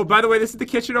 Oh, by the way, this is the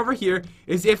kitchen over here,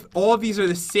 is if all of these are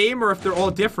the same or if they're all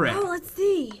different. Oh, let's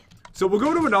see. So we'll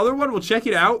go to another one. We'll check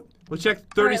it out. We'll check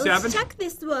 37. All right, let's check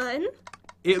this one.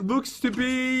 It looks to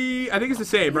be... I think it's the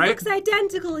same, right? It looks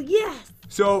identical, yes.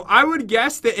 So I would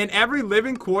guess that in every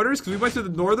living quarters, because we went to the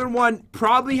northern one,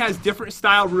 probably has different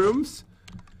style rooms.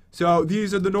 So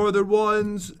these are the northern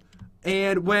ones.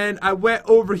 And when I went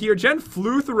over here, Jen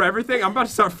flew through everything. I'm about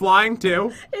to start flying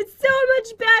too. It's so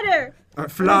much better. All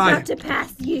right, fly. I'm about to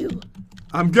pass you.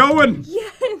 I'm going.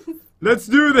 Yes. Let's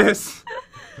do this.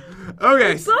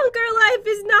 Okay. Bunker life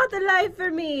is not the life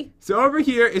for me. So over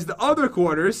here is the other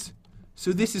quarters.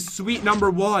 So this is suite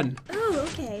number 1. Oh,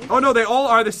 okay. Oh no, they all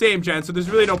are the same, Jen. So there's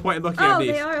really no point in looking at Oh,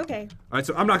 these. they are? Okay. All right,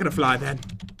 so I'm not gonna fly then.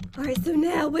 All right, so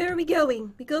now where are we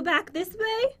going? We go back this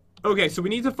way? Okay, so we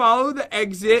need to follow the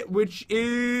exit, which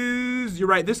is... You're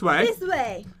right, this way. This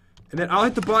way. And then I'll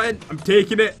hit the button. I'm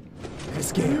taking it. I'm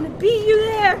Escape. gonna beat you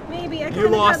there. Maybe I You kind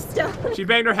of got lost. stuck. She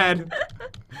banged her head.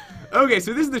 Okay,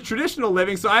 so this is the traditional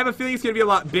living, so I have a feeling it's going to be a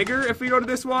lot bigger if we go to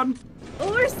this one.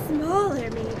 Or smaller,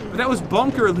 maybe. But that was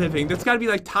bunker living. That's got to be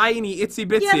like tiny, itsy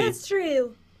bitsy. Yeah, that's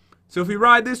true. So if we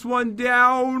ride this one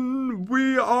down,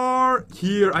 we are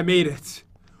here. I made it.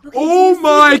 Okay, Oh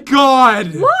my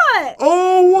god! What?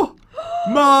 Oh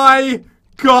my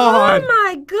god! Oh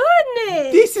my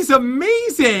goodness! This is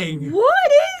amazing!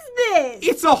 What is this?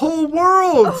 It's a whole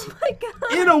world! Oh my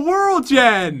god! In a world,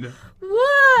 Jen!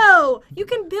 Whoa! You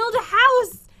can build a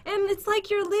house, and it's like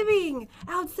you're living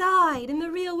outside in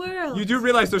the real world. You do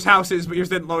realize there's houses, but yours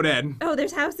didn't load in. Oh,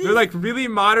 there's houses? They're like really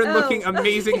modern looking,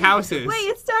 amazing houses. Wait,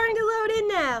 it's starting to load in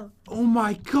now. Oh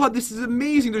my god, this is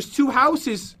amazing. There's 2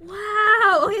 houses. Wow!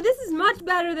 Wow, okay, this is much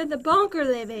better than the bunker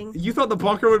living. You thought the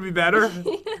bunker would be better?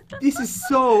 This is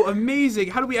so amazing.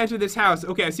 How do we enter this house?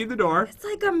 Okay, I see the door. It's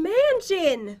like a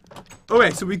mansion. Okay,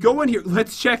 so we go in here.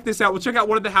 Let's check this out. We'll check out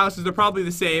one of the houses. They're probably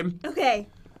the same. Okay.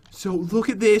 So look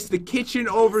at this. The kitchen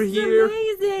over This is here.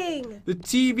 amazing. The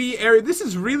TV area. This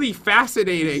is really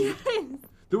fascinating. Yes.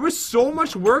 There was so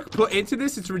much work put into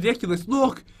this. It's ridiculous.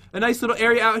 Look, a nice little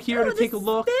area out here to take a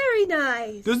look. Very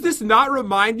nice. Does this not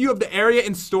remind you of the area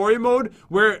in story mode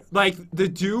where, like, the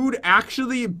dude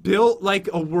actually built, like,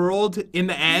 a world in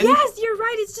the end? Yes, you're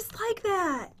right. It's just like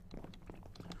that.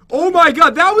 Oh my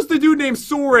god, that was the dude named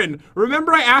Soren.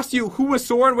 Remember I asked you who was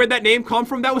Soren, where'd that name come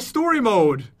from? That was story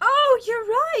mode. Oh, you're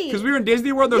right. Because we were in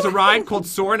Disney World, there was a ride called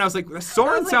Soren. I was like,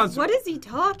 Soren sounds... What is he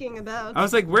talking about? I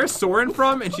was like, where's Soren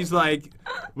from? And she's like,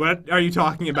 what are you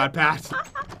talking about, Pat?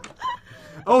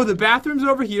 Oh, the bathroom's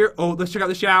over here. Oh, let's check out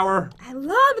the shower. I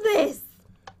love this.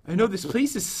 I know, this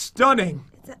place is stunning.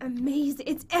 It's amazing.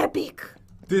 It's epic.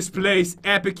 This place,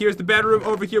 epic. Here's the bedroom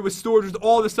over here with storage with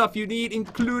all the stuff you need,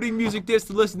 including music discs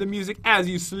to listen to music as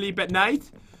you sleep at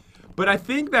night. But I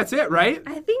think that's it, right?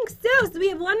 I think so. So we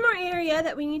have one more area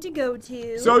that we need to go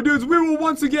to. So, dudes, we will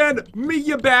once again meet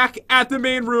you back at the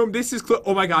main room. This is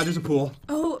oh my god, there's a pool.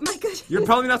 Oh my goodness. You're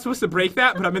probably not supposed to break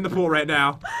that, but I'm in the pool right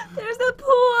now. There's a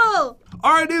pool.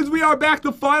 Alright, dudes, we are back.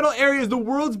 The final area is the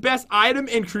world's best item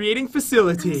in creating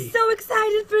facility. So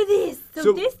excited for this.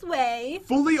 So this way.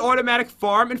 Fully automatic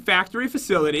farm and factory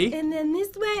facility. And then this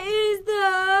way is the...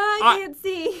 I can't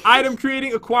see. Item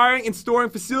creating, acquiring, and storing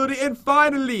facility. And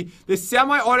finally, the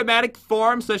semi-automatic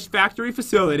farm / factory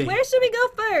facility. Where should we go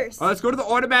first? Let's go to the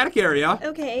automatic area.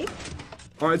 Okay.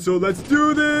 Alright, so let's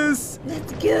do this.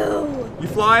 Let's go. You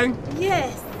flying?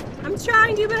 Yes. I'm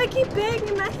trying to, but I keep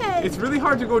banging my head. It's really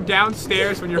hard to go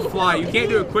downstairs when you're flying. You can't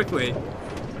do it quickly.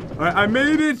 Alright, I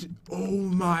made it. Oh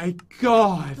my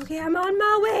god. Okay, I'm on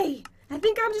my way. I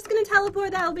think I'm just gonna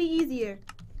teleport. That'll be easier.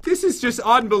 This is just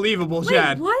unbelievable,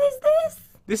 Chad. Wait, what is this?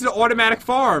 This is an automatic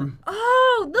farm.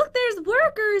 Oh, look, there's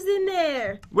workers in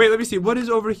there. Wait, let me see. What is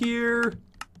over here?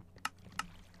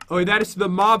 Oh, that is the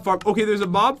mob farm. Okay, there's a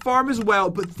mob farm as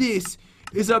well, but this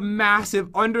is a massive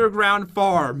underground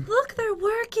farm. Look, they're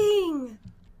working.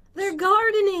 They're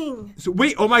gardening. So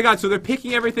wait, oh my god, so they're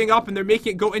picking everything up and they're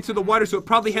making it go into the water so it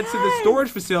probably heads to the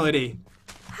storage facility.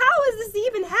 How is this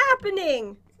even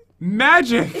happening?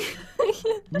 Magic!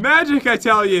 Magic, I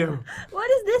tell you. What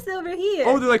is this over here?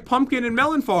 Oh, they're like pumpkin and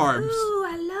melon farms. Ooh,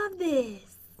 I love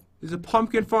this. There's a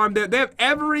pumpkin farm there. They have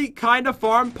every kind of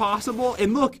farm possible.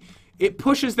 And look, it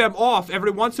pushes them off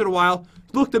every once in a while.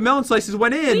 Look, the melon slices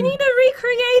went in. We need to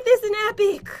recreate this in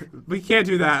Epic. We can't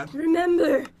do that.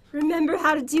 Remember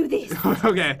how to do this.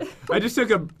 Okay, I just took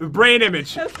a brain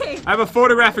image. Okay. I have a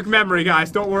photographic memory,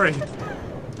 guys. Don't worry.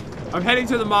 I'm heading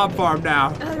to the mob farm now.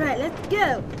 All right, let's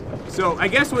go. So I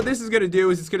guess what this is going to do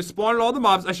is it's going to spawn all the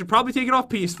mobs. I should probably take it off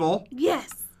peaceful. Yes.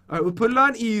 All right, we'll put it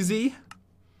on easy.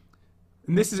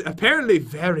 And this is apparently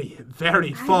very,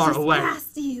 very far away. I just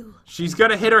asked you. She's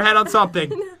going to hit her head on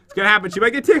something. It's going to happen. She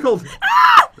might get tickled.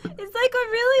 Ah! It's like a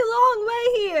really long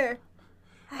way here.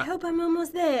 I hope I'm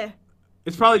almost there.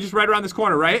 It's probably just right around this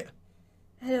corner, right?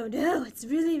 I don't know. It's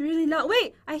really, really long.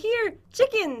 Wait, I hear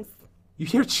chickens. You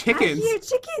hear chickens? I hear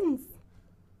chickens.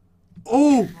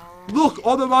 Oh, look,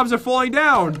 all the mobs are falling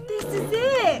down. This is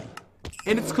it.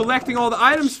 And it's collecting all the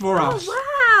items for us.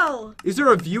 Oh, wow. Is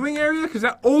there a viewing area?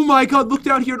 Oh my god, look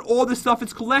down here at all the stuff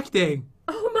it's collecting.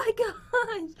 Oh my gosh.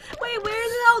 Wait, where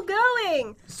is it all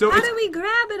going? So how do we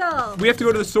grab it all? We have to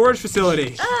go to the storage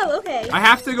facility. Oh, okay. I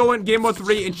have to go in Game Mode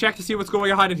 3 and check to see what's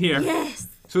going on in here. Yes.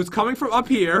 So it's coming from up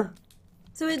here.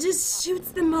 So it just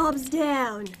shoots the mobs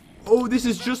down. Oh, this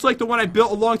is just like the one I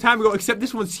built a long time ago, except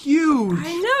this one's huge.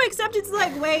 I know, except it's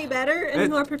like way better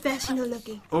and more professional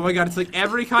looking. Oh my god, it's like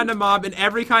every kind of mob and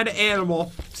every kind of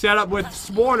animal set up with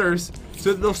spawners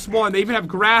so that they'll spawn. They even have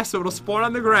grass, so it'll spawn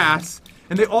on the grass.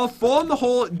 And they all fall in the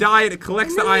hole, die, and it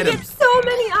collects the items. You get so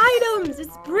many items.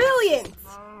 It's brilliant.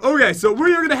 Okay, so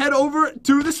we're going to head over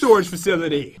to the storage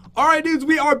facility. Alright, dudes,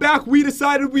 we are back. We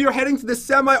decided we are heading to the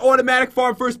semi-automatic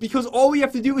farm first because all we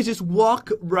have to do is just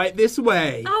walk right this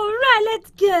way. Alright,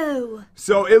 let's go.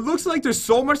 So it looks like there's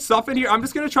so much stuff in here. I'm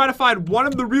just going to try to find one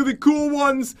of the really cool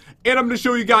ones, and I'm going to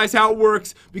show you guys how it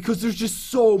works because there's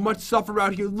just so much stuff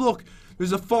around here. Look,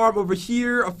 there's a farm over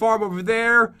here, a farm over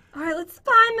there. Alright, let's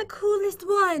find the coolest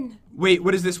one. Wait,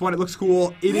 what is this one? It looks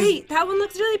cool. Wait, that one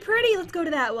looks really pretty. Let's go to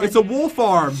that one. It's a wool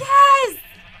farm. Yes!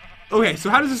 Okay, so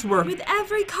how does this work? With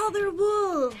every color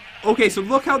wool. Okay, so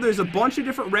look how there's a bunch of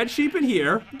different red sheep in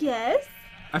here. Yes.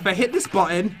 If I hit this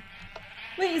button...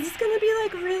 Wait, is this gonna be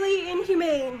like really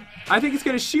inhumane? I think it's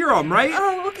gonna shear them, right?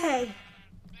 Oh, okay.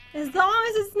 As long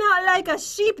as it's not like a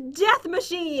sheep death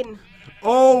machine.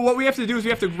 Oh, what we have to do is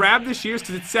we have to grab the shears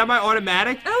because it's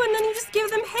semi-automatic. Oh, and then you just give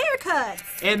them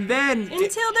haircuts. And then...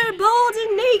 Until they're bald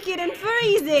and naked and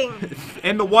freezing.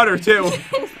 And the water, too.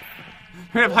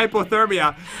 We have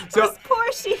hypothermia. Those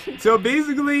poor sheep. So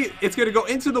basically, it's going to go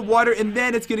into the water, and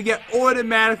then it's going to get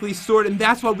automatically stored, and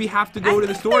that's why we have to go to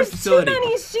the storage facility. There's too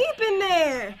many sheep in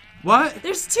there. What?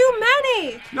 There's too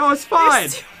many. No, it's fine.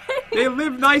 They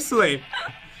live nicely.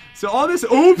 So all this...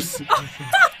 Oops!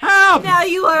 Help! Now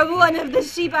you are one of the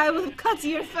sheep. I will cut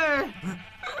your fur.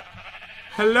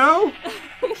 Hello?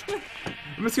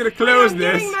 I'm just going to close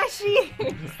this. I'm my sheep.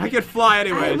 I can fly I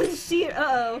anyways. will sheep.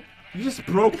 Uh-oh. You just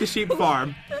broke the sheep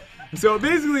farm. So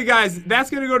basically, guys, that's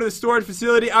going to go to the storage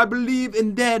facility, I believe.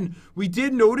 And then we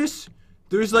did notice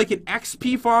there's like an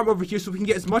XP farm over here so we can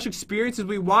get as much experience as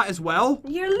we want as well.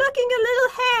 You're looking a little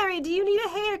hairy. Do you need a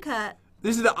haircut?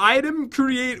 This is the item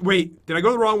create... Wait, did I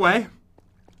go the wrong way?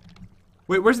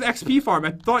 Wait, where's the XP farm?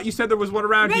 I thought you said there was one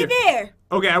around here. Right there.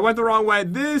 Okay, I went the wrong way.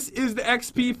 This is the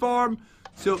XP farm.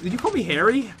 So, did you call me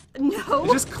Harry? No.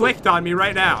 It just clicked on me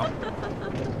right now.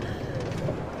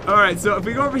 Alright, so if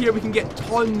we go over here, we can get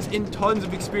tons and tons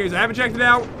of experience. I haven't checked it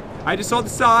out. I just saw the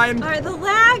sign. Alright, the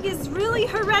lag is really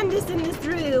horrendous in this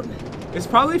room. It's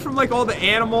probably from like all the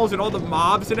animals and all the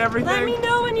mobs and everything. Let me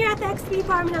know when you're at the XP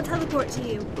farm and I'll teleport to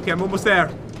you. Okay, I'm almost there.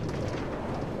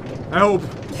 I hope.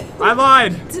 I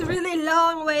lied. It's a really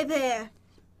long way there.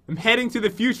 I'm heading to the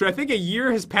future. I think a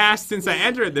year has passed since I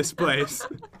entered this place.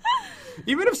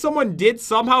 Even if someone did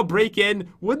somehow break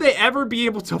in, would they ever be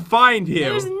able to find you?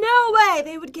 There's no way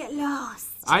they would get lost.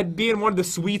 I'd be in one of the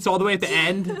suites all the way at the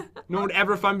end. No one would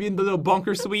ever find me in the little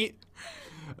bunker suite.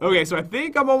 Okay, so I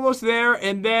think I'm almost there,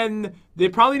 and then they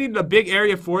probably needed a big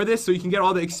area for this so you can get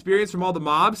all the experience from all the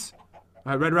mobs. All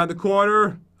right, right around the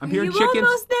corner. I'm hearing chickens. You're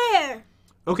almost there.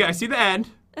 Okay, I see the end.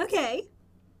 Okay.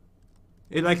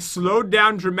 It like slowed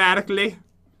down dramatically,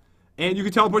 and you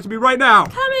can teleport to me right now.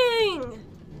 Coming.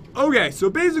 Okay, so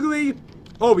basically,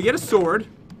 oh, we get a sword.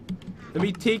 Let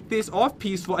me take this off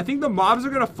peaceful. I think the mobs are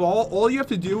gonna fall. All you have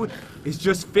to do is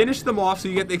just finish them off so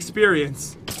you get the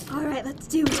experience. All right, let's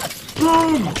do it.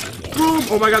 Boom! Boom!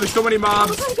 Oh my god, there's so many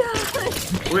mobs. Oh my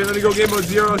god. Wait, let me go game mode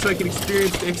 0 so I can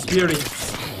experience the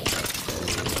experience.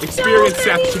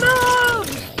 Experience-ception.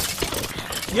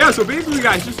 Yeah, so basically,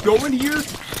 guys, just go in here,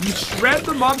 you shred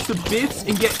the mobs to bits,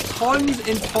 and get tons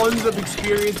and tons of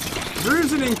experience. There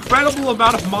is an incredible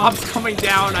amount of mobs coming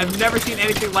down. I've never seen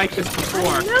anything like this before.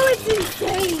 I know, it's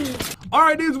insane.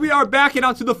 Alright, dudes, we are back and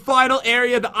on to the final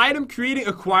area, the item creating,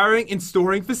 acquiring, and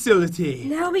storing facility.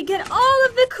 Now we get all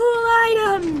of the cool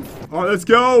items. Alright, let's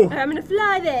go. Alright, I'm gonna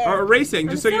fly there. Alright, racing,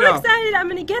 just so you I'm know. so excited. I'm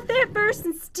gonna get there first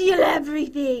and steal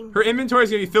everything. Her inventory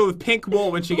is gonna be filled with pink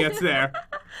wool when she gets there.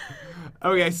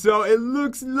 Okay, so it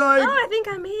looks like... Oh, I think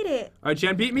I made it. Alright,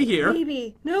 Jen, beat me here.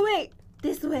 Maybe. No, wait.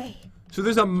 This way. So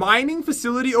there's a mining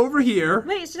facility over here.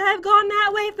 Wait, should I have gone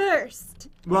that way first?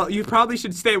 Well, you probably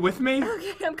should stay with me.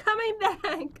 Okay, I'm coming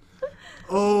back.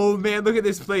 Oh, man, look at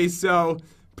this place. So,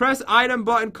 press item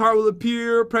button, cart will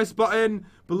appear. Press button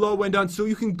below when done. So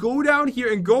you can go down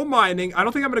here and go mining. I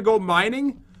don't think I'm going to go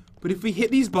mining, but if we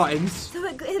hit these buttons... So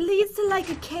it leads to like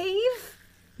a cave?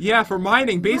 Yeah, for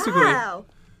mining, basically. Wow.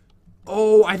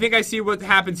 Oh, I think I see what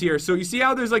happens here. So you see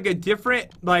how there's like a different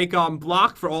like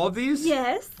block for all of these?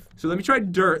 Yes. So let me try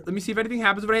dirt. Let me see if anything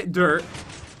happens when I hit dirt.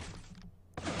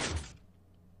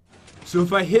 So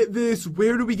if I hit this,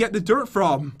 where do we get the dirt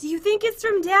from? Do you think it's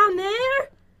from down there?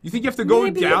 You think you have to go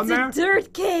Maybe down it's there? a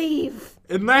dirt cave.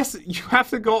 Unless you have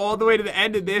to go all the way to the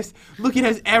end of this. Look, it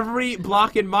has every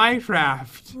block in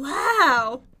Minecraft.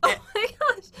 Wow. Oh my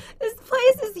gosh. This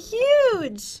place is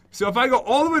huge. So if I go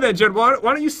all the way there, Jen, why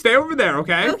don't you stay over there,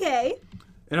 okay? Okay.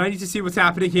 And I need to see what's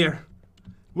happening here.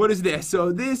 What is this?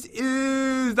 So this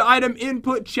is the item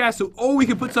input chest. So, oh, we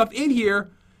can put stuff in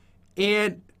here.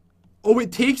 And, oh,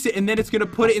 it takes it and then it's going to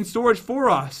put it in storage for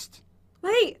us.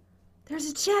 Wait. There's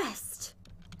a chest.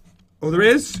 Oh, there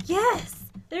is? Yes.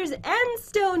 There's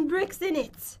endstone bricks in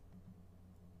it.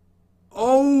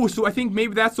 Oh, so I think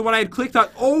maybe that's the one I had clicked on.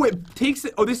 Oh, it takes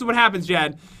it. Oh, this is what happens,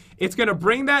 Jen. It's going to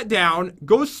bring that down,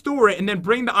 go store it, and then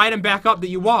bring the item back up that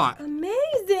you want.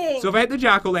 Amazing. So if I hit the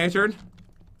jack-o'-lantern.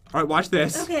 All right, watch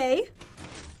this. Okay.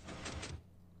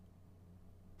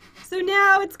 So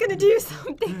now it's going to do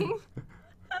something.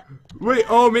 Wait,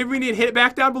 oh, maybe we need to hit it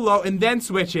back down below and then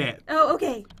switch it. Oh,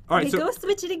 okay. All right, okay, so go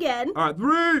switch it again. All right,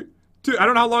 3, 2. I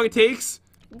don't know how long it takes.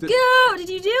 Go! Did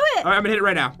you do it? All right, I'm going to hit it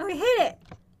right now. Okay, hit it.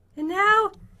 And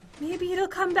now, maybe it'll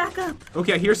come back up.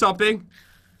 Okay, here's something.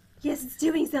 Yes, it's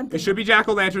doing something. It should be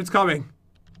jack-o'-lanterns coming.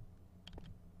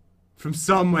 from This is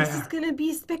somewhere. gonna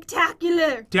be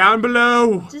spectacular. Down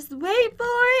below. Just wait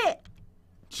for it.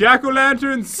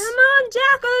 Jack-o'-lanterns. Come on,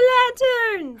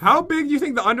 jack-o'-lanterns. How big do you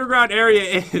think the underground area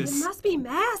It is? must be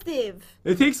massive.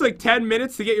 It takes like 10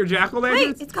 minutes to get your Wait,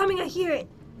 jack-o'-lanterns? it's coming. I hear it.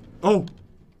 Oh,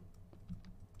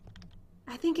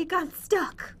 I think it got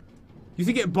stuck. you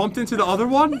think it bumped into the other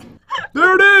one?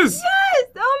 There it is! Yes!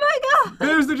 Oh my god!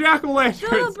 There's the So it'll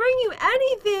jack-o'-lanterns. bring you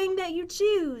anything that you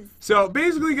choose. So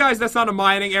basically, guys, that's not a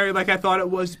mining area like I thought it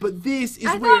was, but this is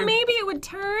I where... thought maybe it would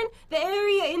turn the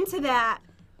area into that.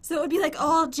 So it would be like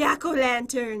all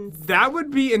jack-o'-lanterns. That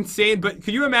would be insane, but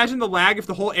could you imagine the lag if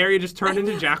the whole area just turned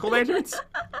into jack-o'-lanterns?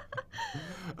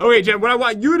 Okay, Jen, what I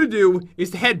want you to do is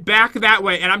to head back that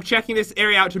way, and I'm checking this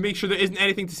area out to make sure there isn't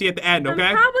anything to see at the end, okay?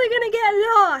 I'm probably gonna get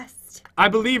lost. I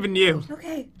believe in you.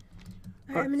 Okay.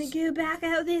 Alright, I'm gonna go back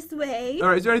out this way.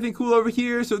 Alright, is there anything cool over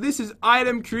here? So this is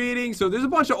item creating. So there's a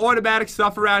bunch of automatic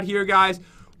stuff around here, guys.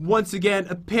 Once again,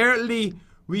 apparently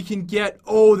we can get...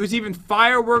 Oh, there's even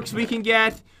fireworks we can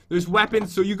get. There's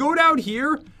weapons. So you go down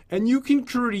here, and you can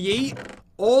create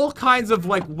all kinds of,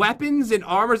 like, weapons and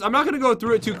armors. I'm not going to go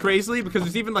through it too crazily, because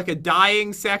there's even, like, a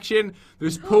dyeing section.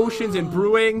 There's potions and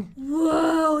brewing.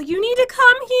 Whoa, you need to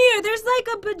come here. There's like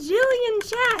a bajillion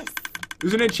chests.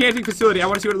 There's an enchanting facility. I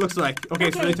want to see what it looks like. Okay,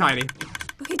 it's Okay. really tiny.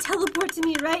 Okay, teleport to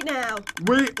me right now.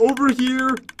 Wait, over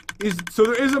here is... So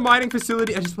there is a mining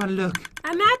facility. I just want to look.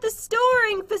 I'm at the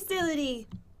storing facility.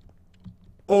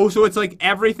 Oh, so it's like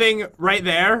everything right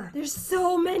there? There's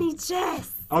so many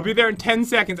chests. I'll be there in 10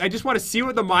 seconds. I just want to see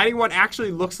what the mining one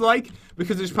actually looks like,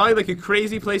 because there's probably like a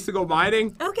crazy place to go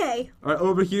mining. Okay. All right,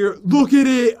 over here. Look at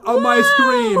it on my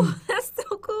Whoa, screen. that's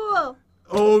so cool.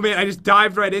 Oh, man, I just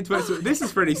dived right into it. So this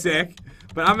is pretty sick.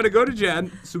 But I'm going to go to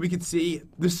Jen so we can see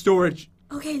the storage.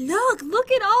 Okay, look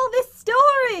at all this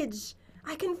storage.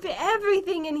 I can fit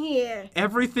everything in here.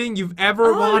 Everything you've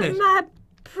ever All wanted. of my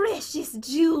precious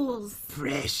jewels.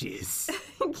 Precious.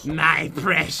 My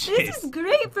precious. This is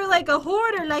great for like a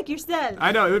hoarder like yourself.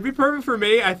 I know, it would be perfect for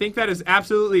me. I think that is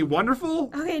absolutely wonderful.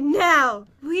 Okay, now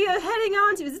we are heading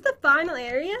on to, is this the final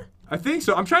area? I think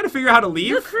so. I'm trying to figure out how to The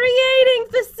leave. creating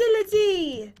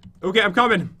facility. Okay, I'm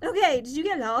coming. Okay, did you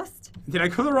get lost? Did I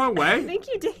go the wrong I way? think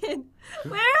you did.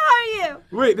 Where are you?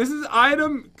 Wait, this is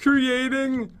item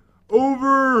creating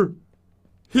over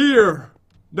here.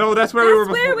 No, that's where we were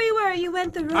That's before. where we were. You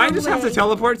went the wrong way. I just have to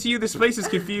teleport to you. This place is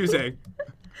confusing.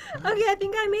 Okay, I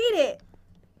think I made it.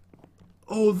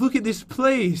 Oh, look at this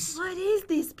place. What is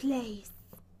this place?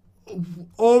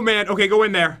 Oh, man. Okay, go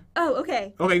in there. Oh,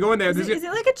 okay. Okay, go in there. Is This it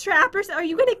like a trap or something? Are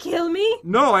you gonna kill me?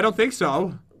 No, I don't think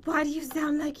so. Why do you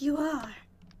sound like you are?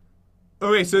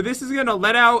 Okay, so this is gonna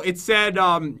let out, it said,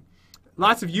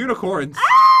 lots of unicorns.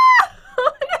 Ah!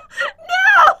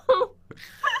 No!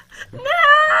 No!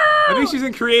 I think she's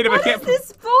in creative. What I can't. is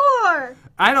this for?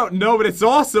 I don't know, but it's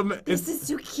awesome. This It's is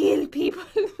to kill people.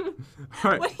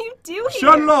 all right. What do you do here?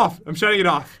 Shut it off. I'm shutting it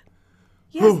off.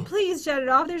 Yes, please shut it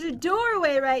off. There's a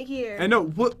doorway right here. I know.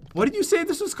 What did you say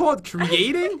this was called?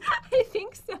 Creating? I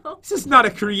think so. This is not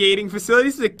a creating facility.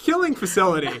 This is a killing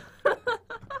facility.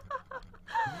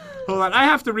 Hold on. I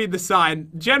have to read the sign.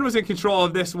 Jen was in control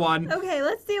of this one. Okay,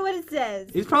 let's see what it says.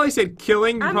 It probably said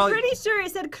killing. You I'm probably pretty sure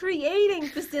it said creating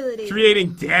facility.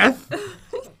 creating death.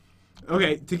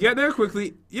 Okay, to get there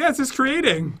quickly. Yeah, it says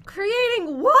creating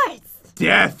Creating what?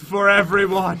 death for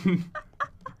everyone.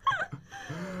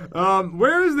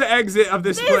 Where is the exit of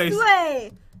this place? This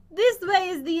way. This way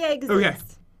is the exit. Okay.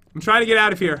 I'm trying to get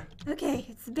out of here. Okay,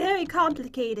 it's very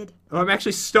complicated. Oh, I'm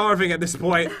actually starving at this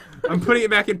point. I'm putting it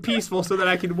back in peaceful so that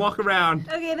I can walk around.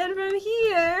 Okay, then from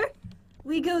here,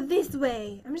 we go this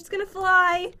way. I'm just gonna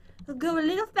fly. We'll go a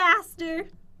little faster.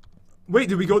 Wait,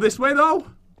 did we go this way though?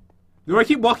 Do I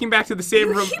keep walking back to the same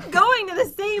You room? keep going to the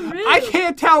same room. I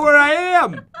can't tell where I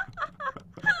am.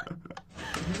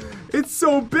 It's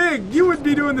so big. You would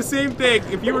be doing the same thing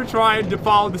if you were trying to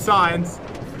follow the signs.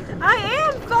 I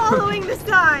am following the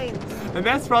signs. And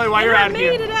that's probably why you're I out of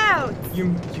made here. it out. You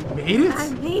made it? I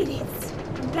made it.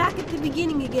 I'm back at the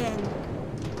beginning again.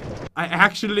 I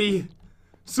actually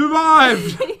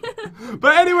survived.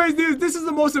 But anyways, dude, this is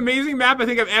the most amazing map I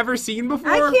think I've ever seen before.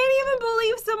 I can't even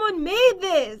believe someone made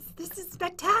this. This is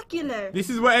spectacular. This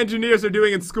is what engineers are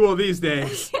doing in school these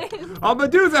days.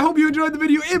 But dudes, I hope you enjoyed the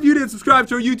video. If you did, subscribe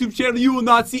to our YouTube channel. You will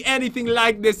not see anything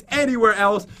like this anywhere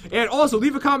else. And also,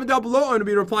 leave a comment down below. I'm going to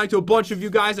be replying to a bunch of you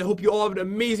guys. I hope you all have an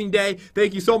amazing day.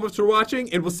 Thank you so much for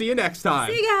watching, and we'll see you next time.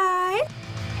 See you guys.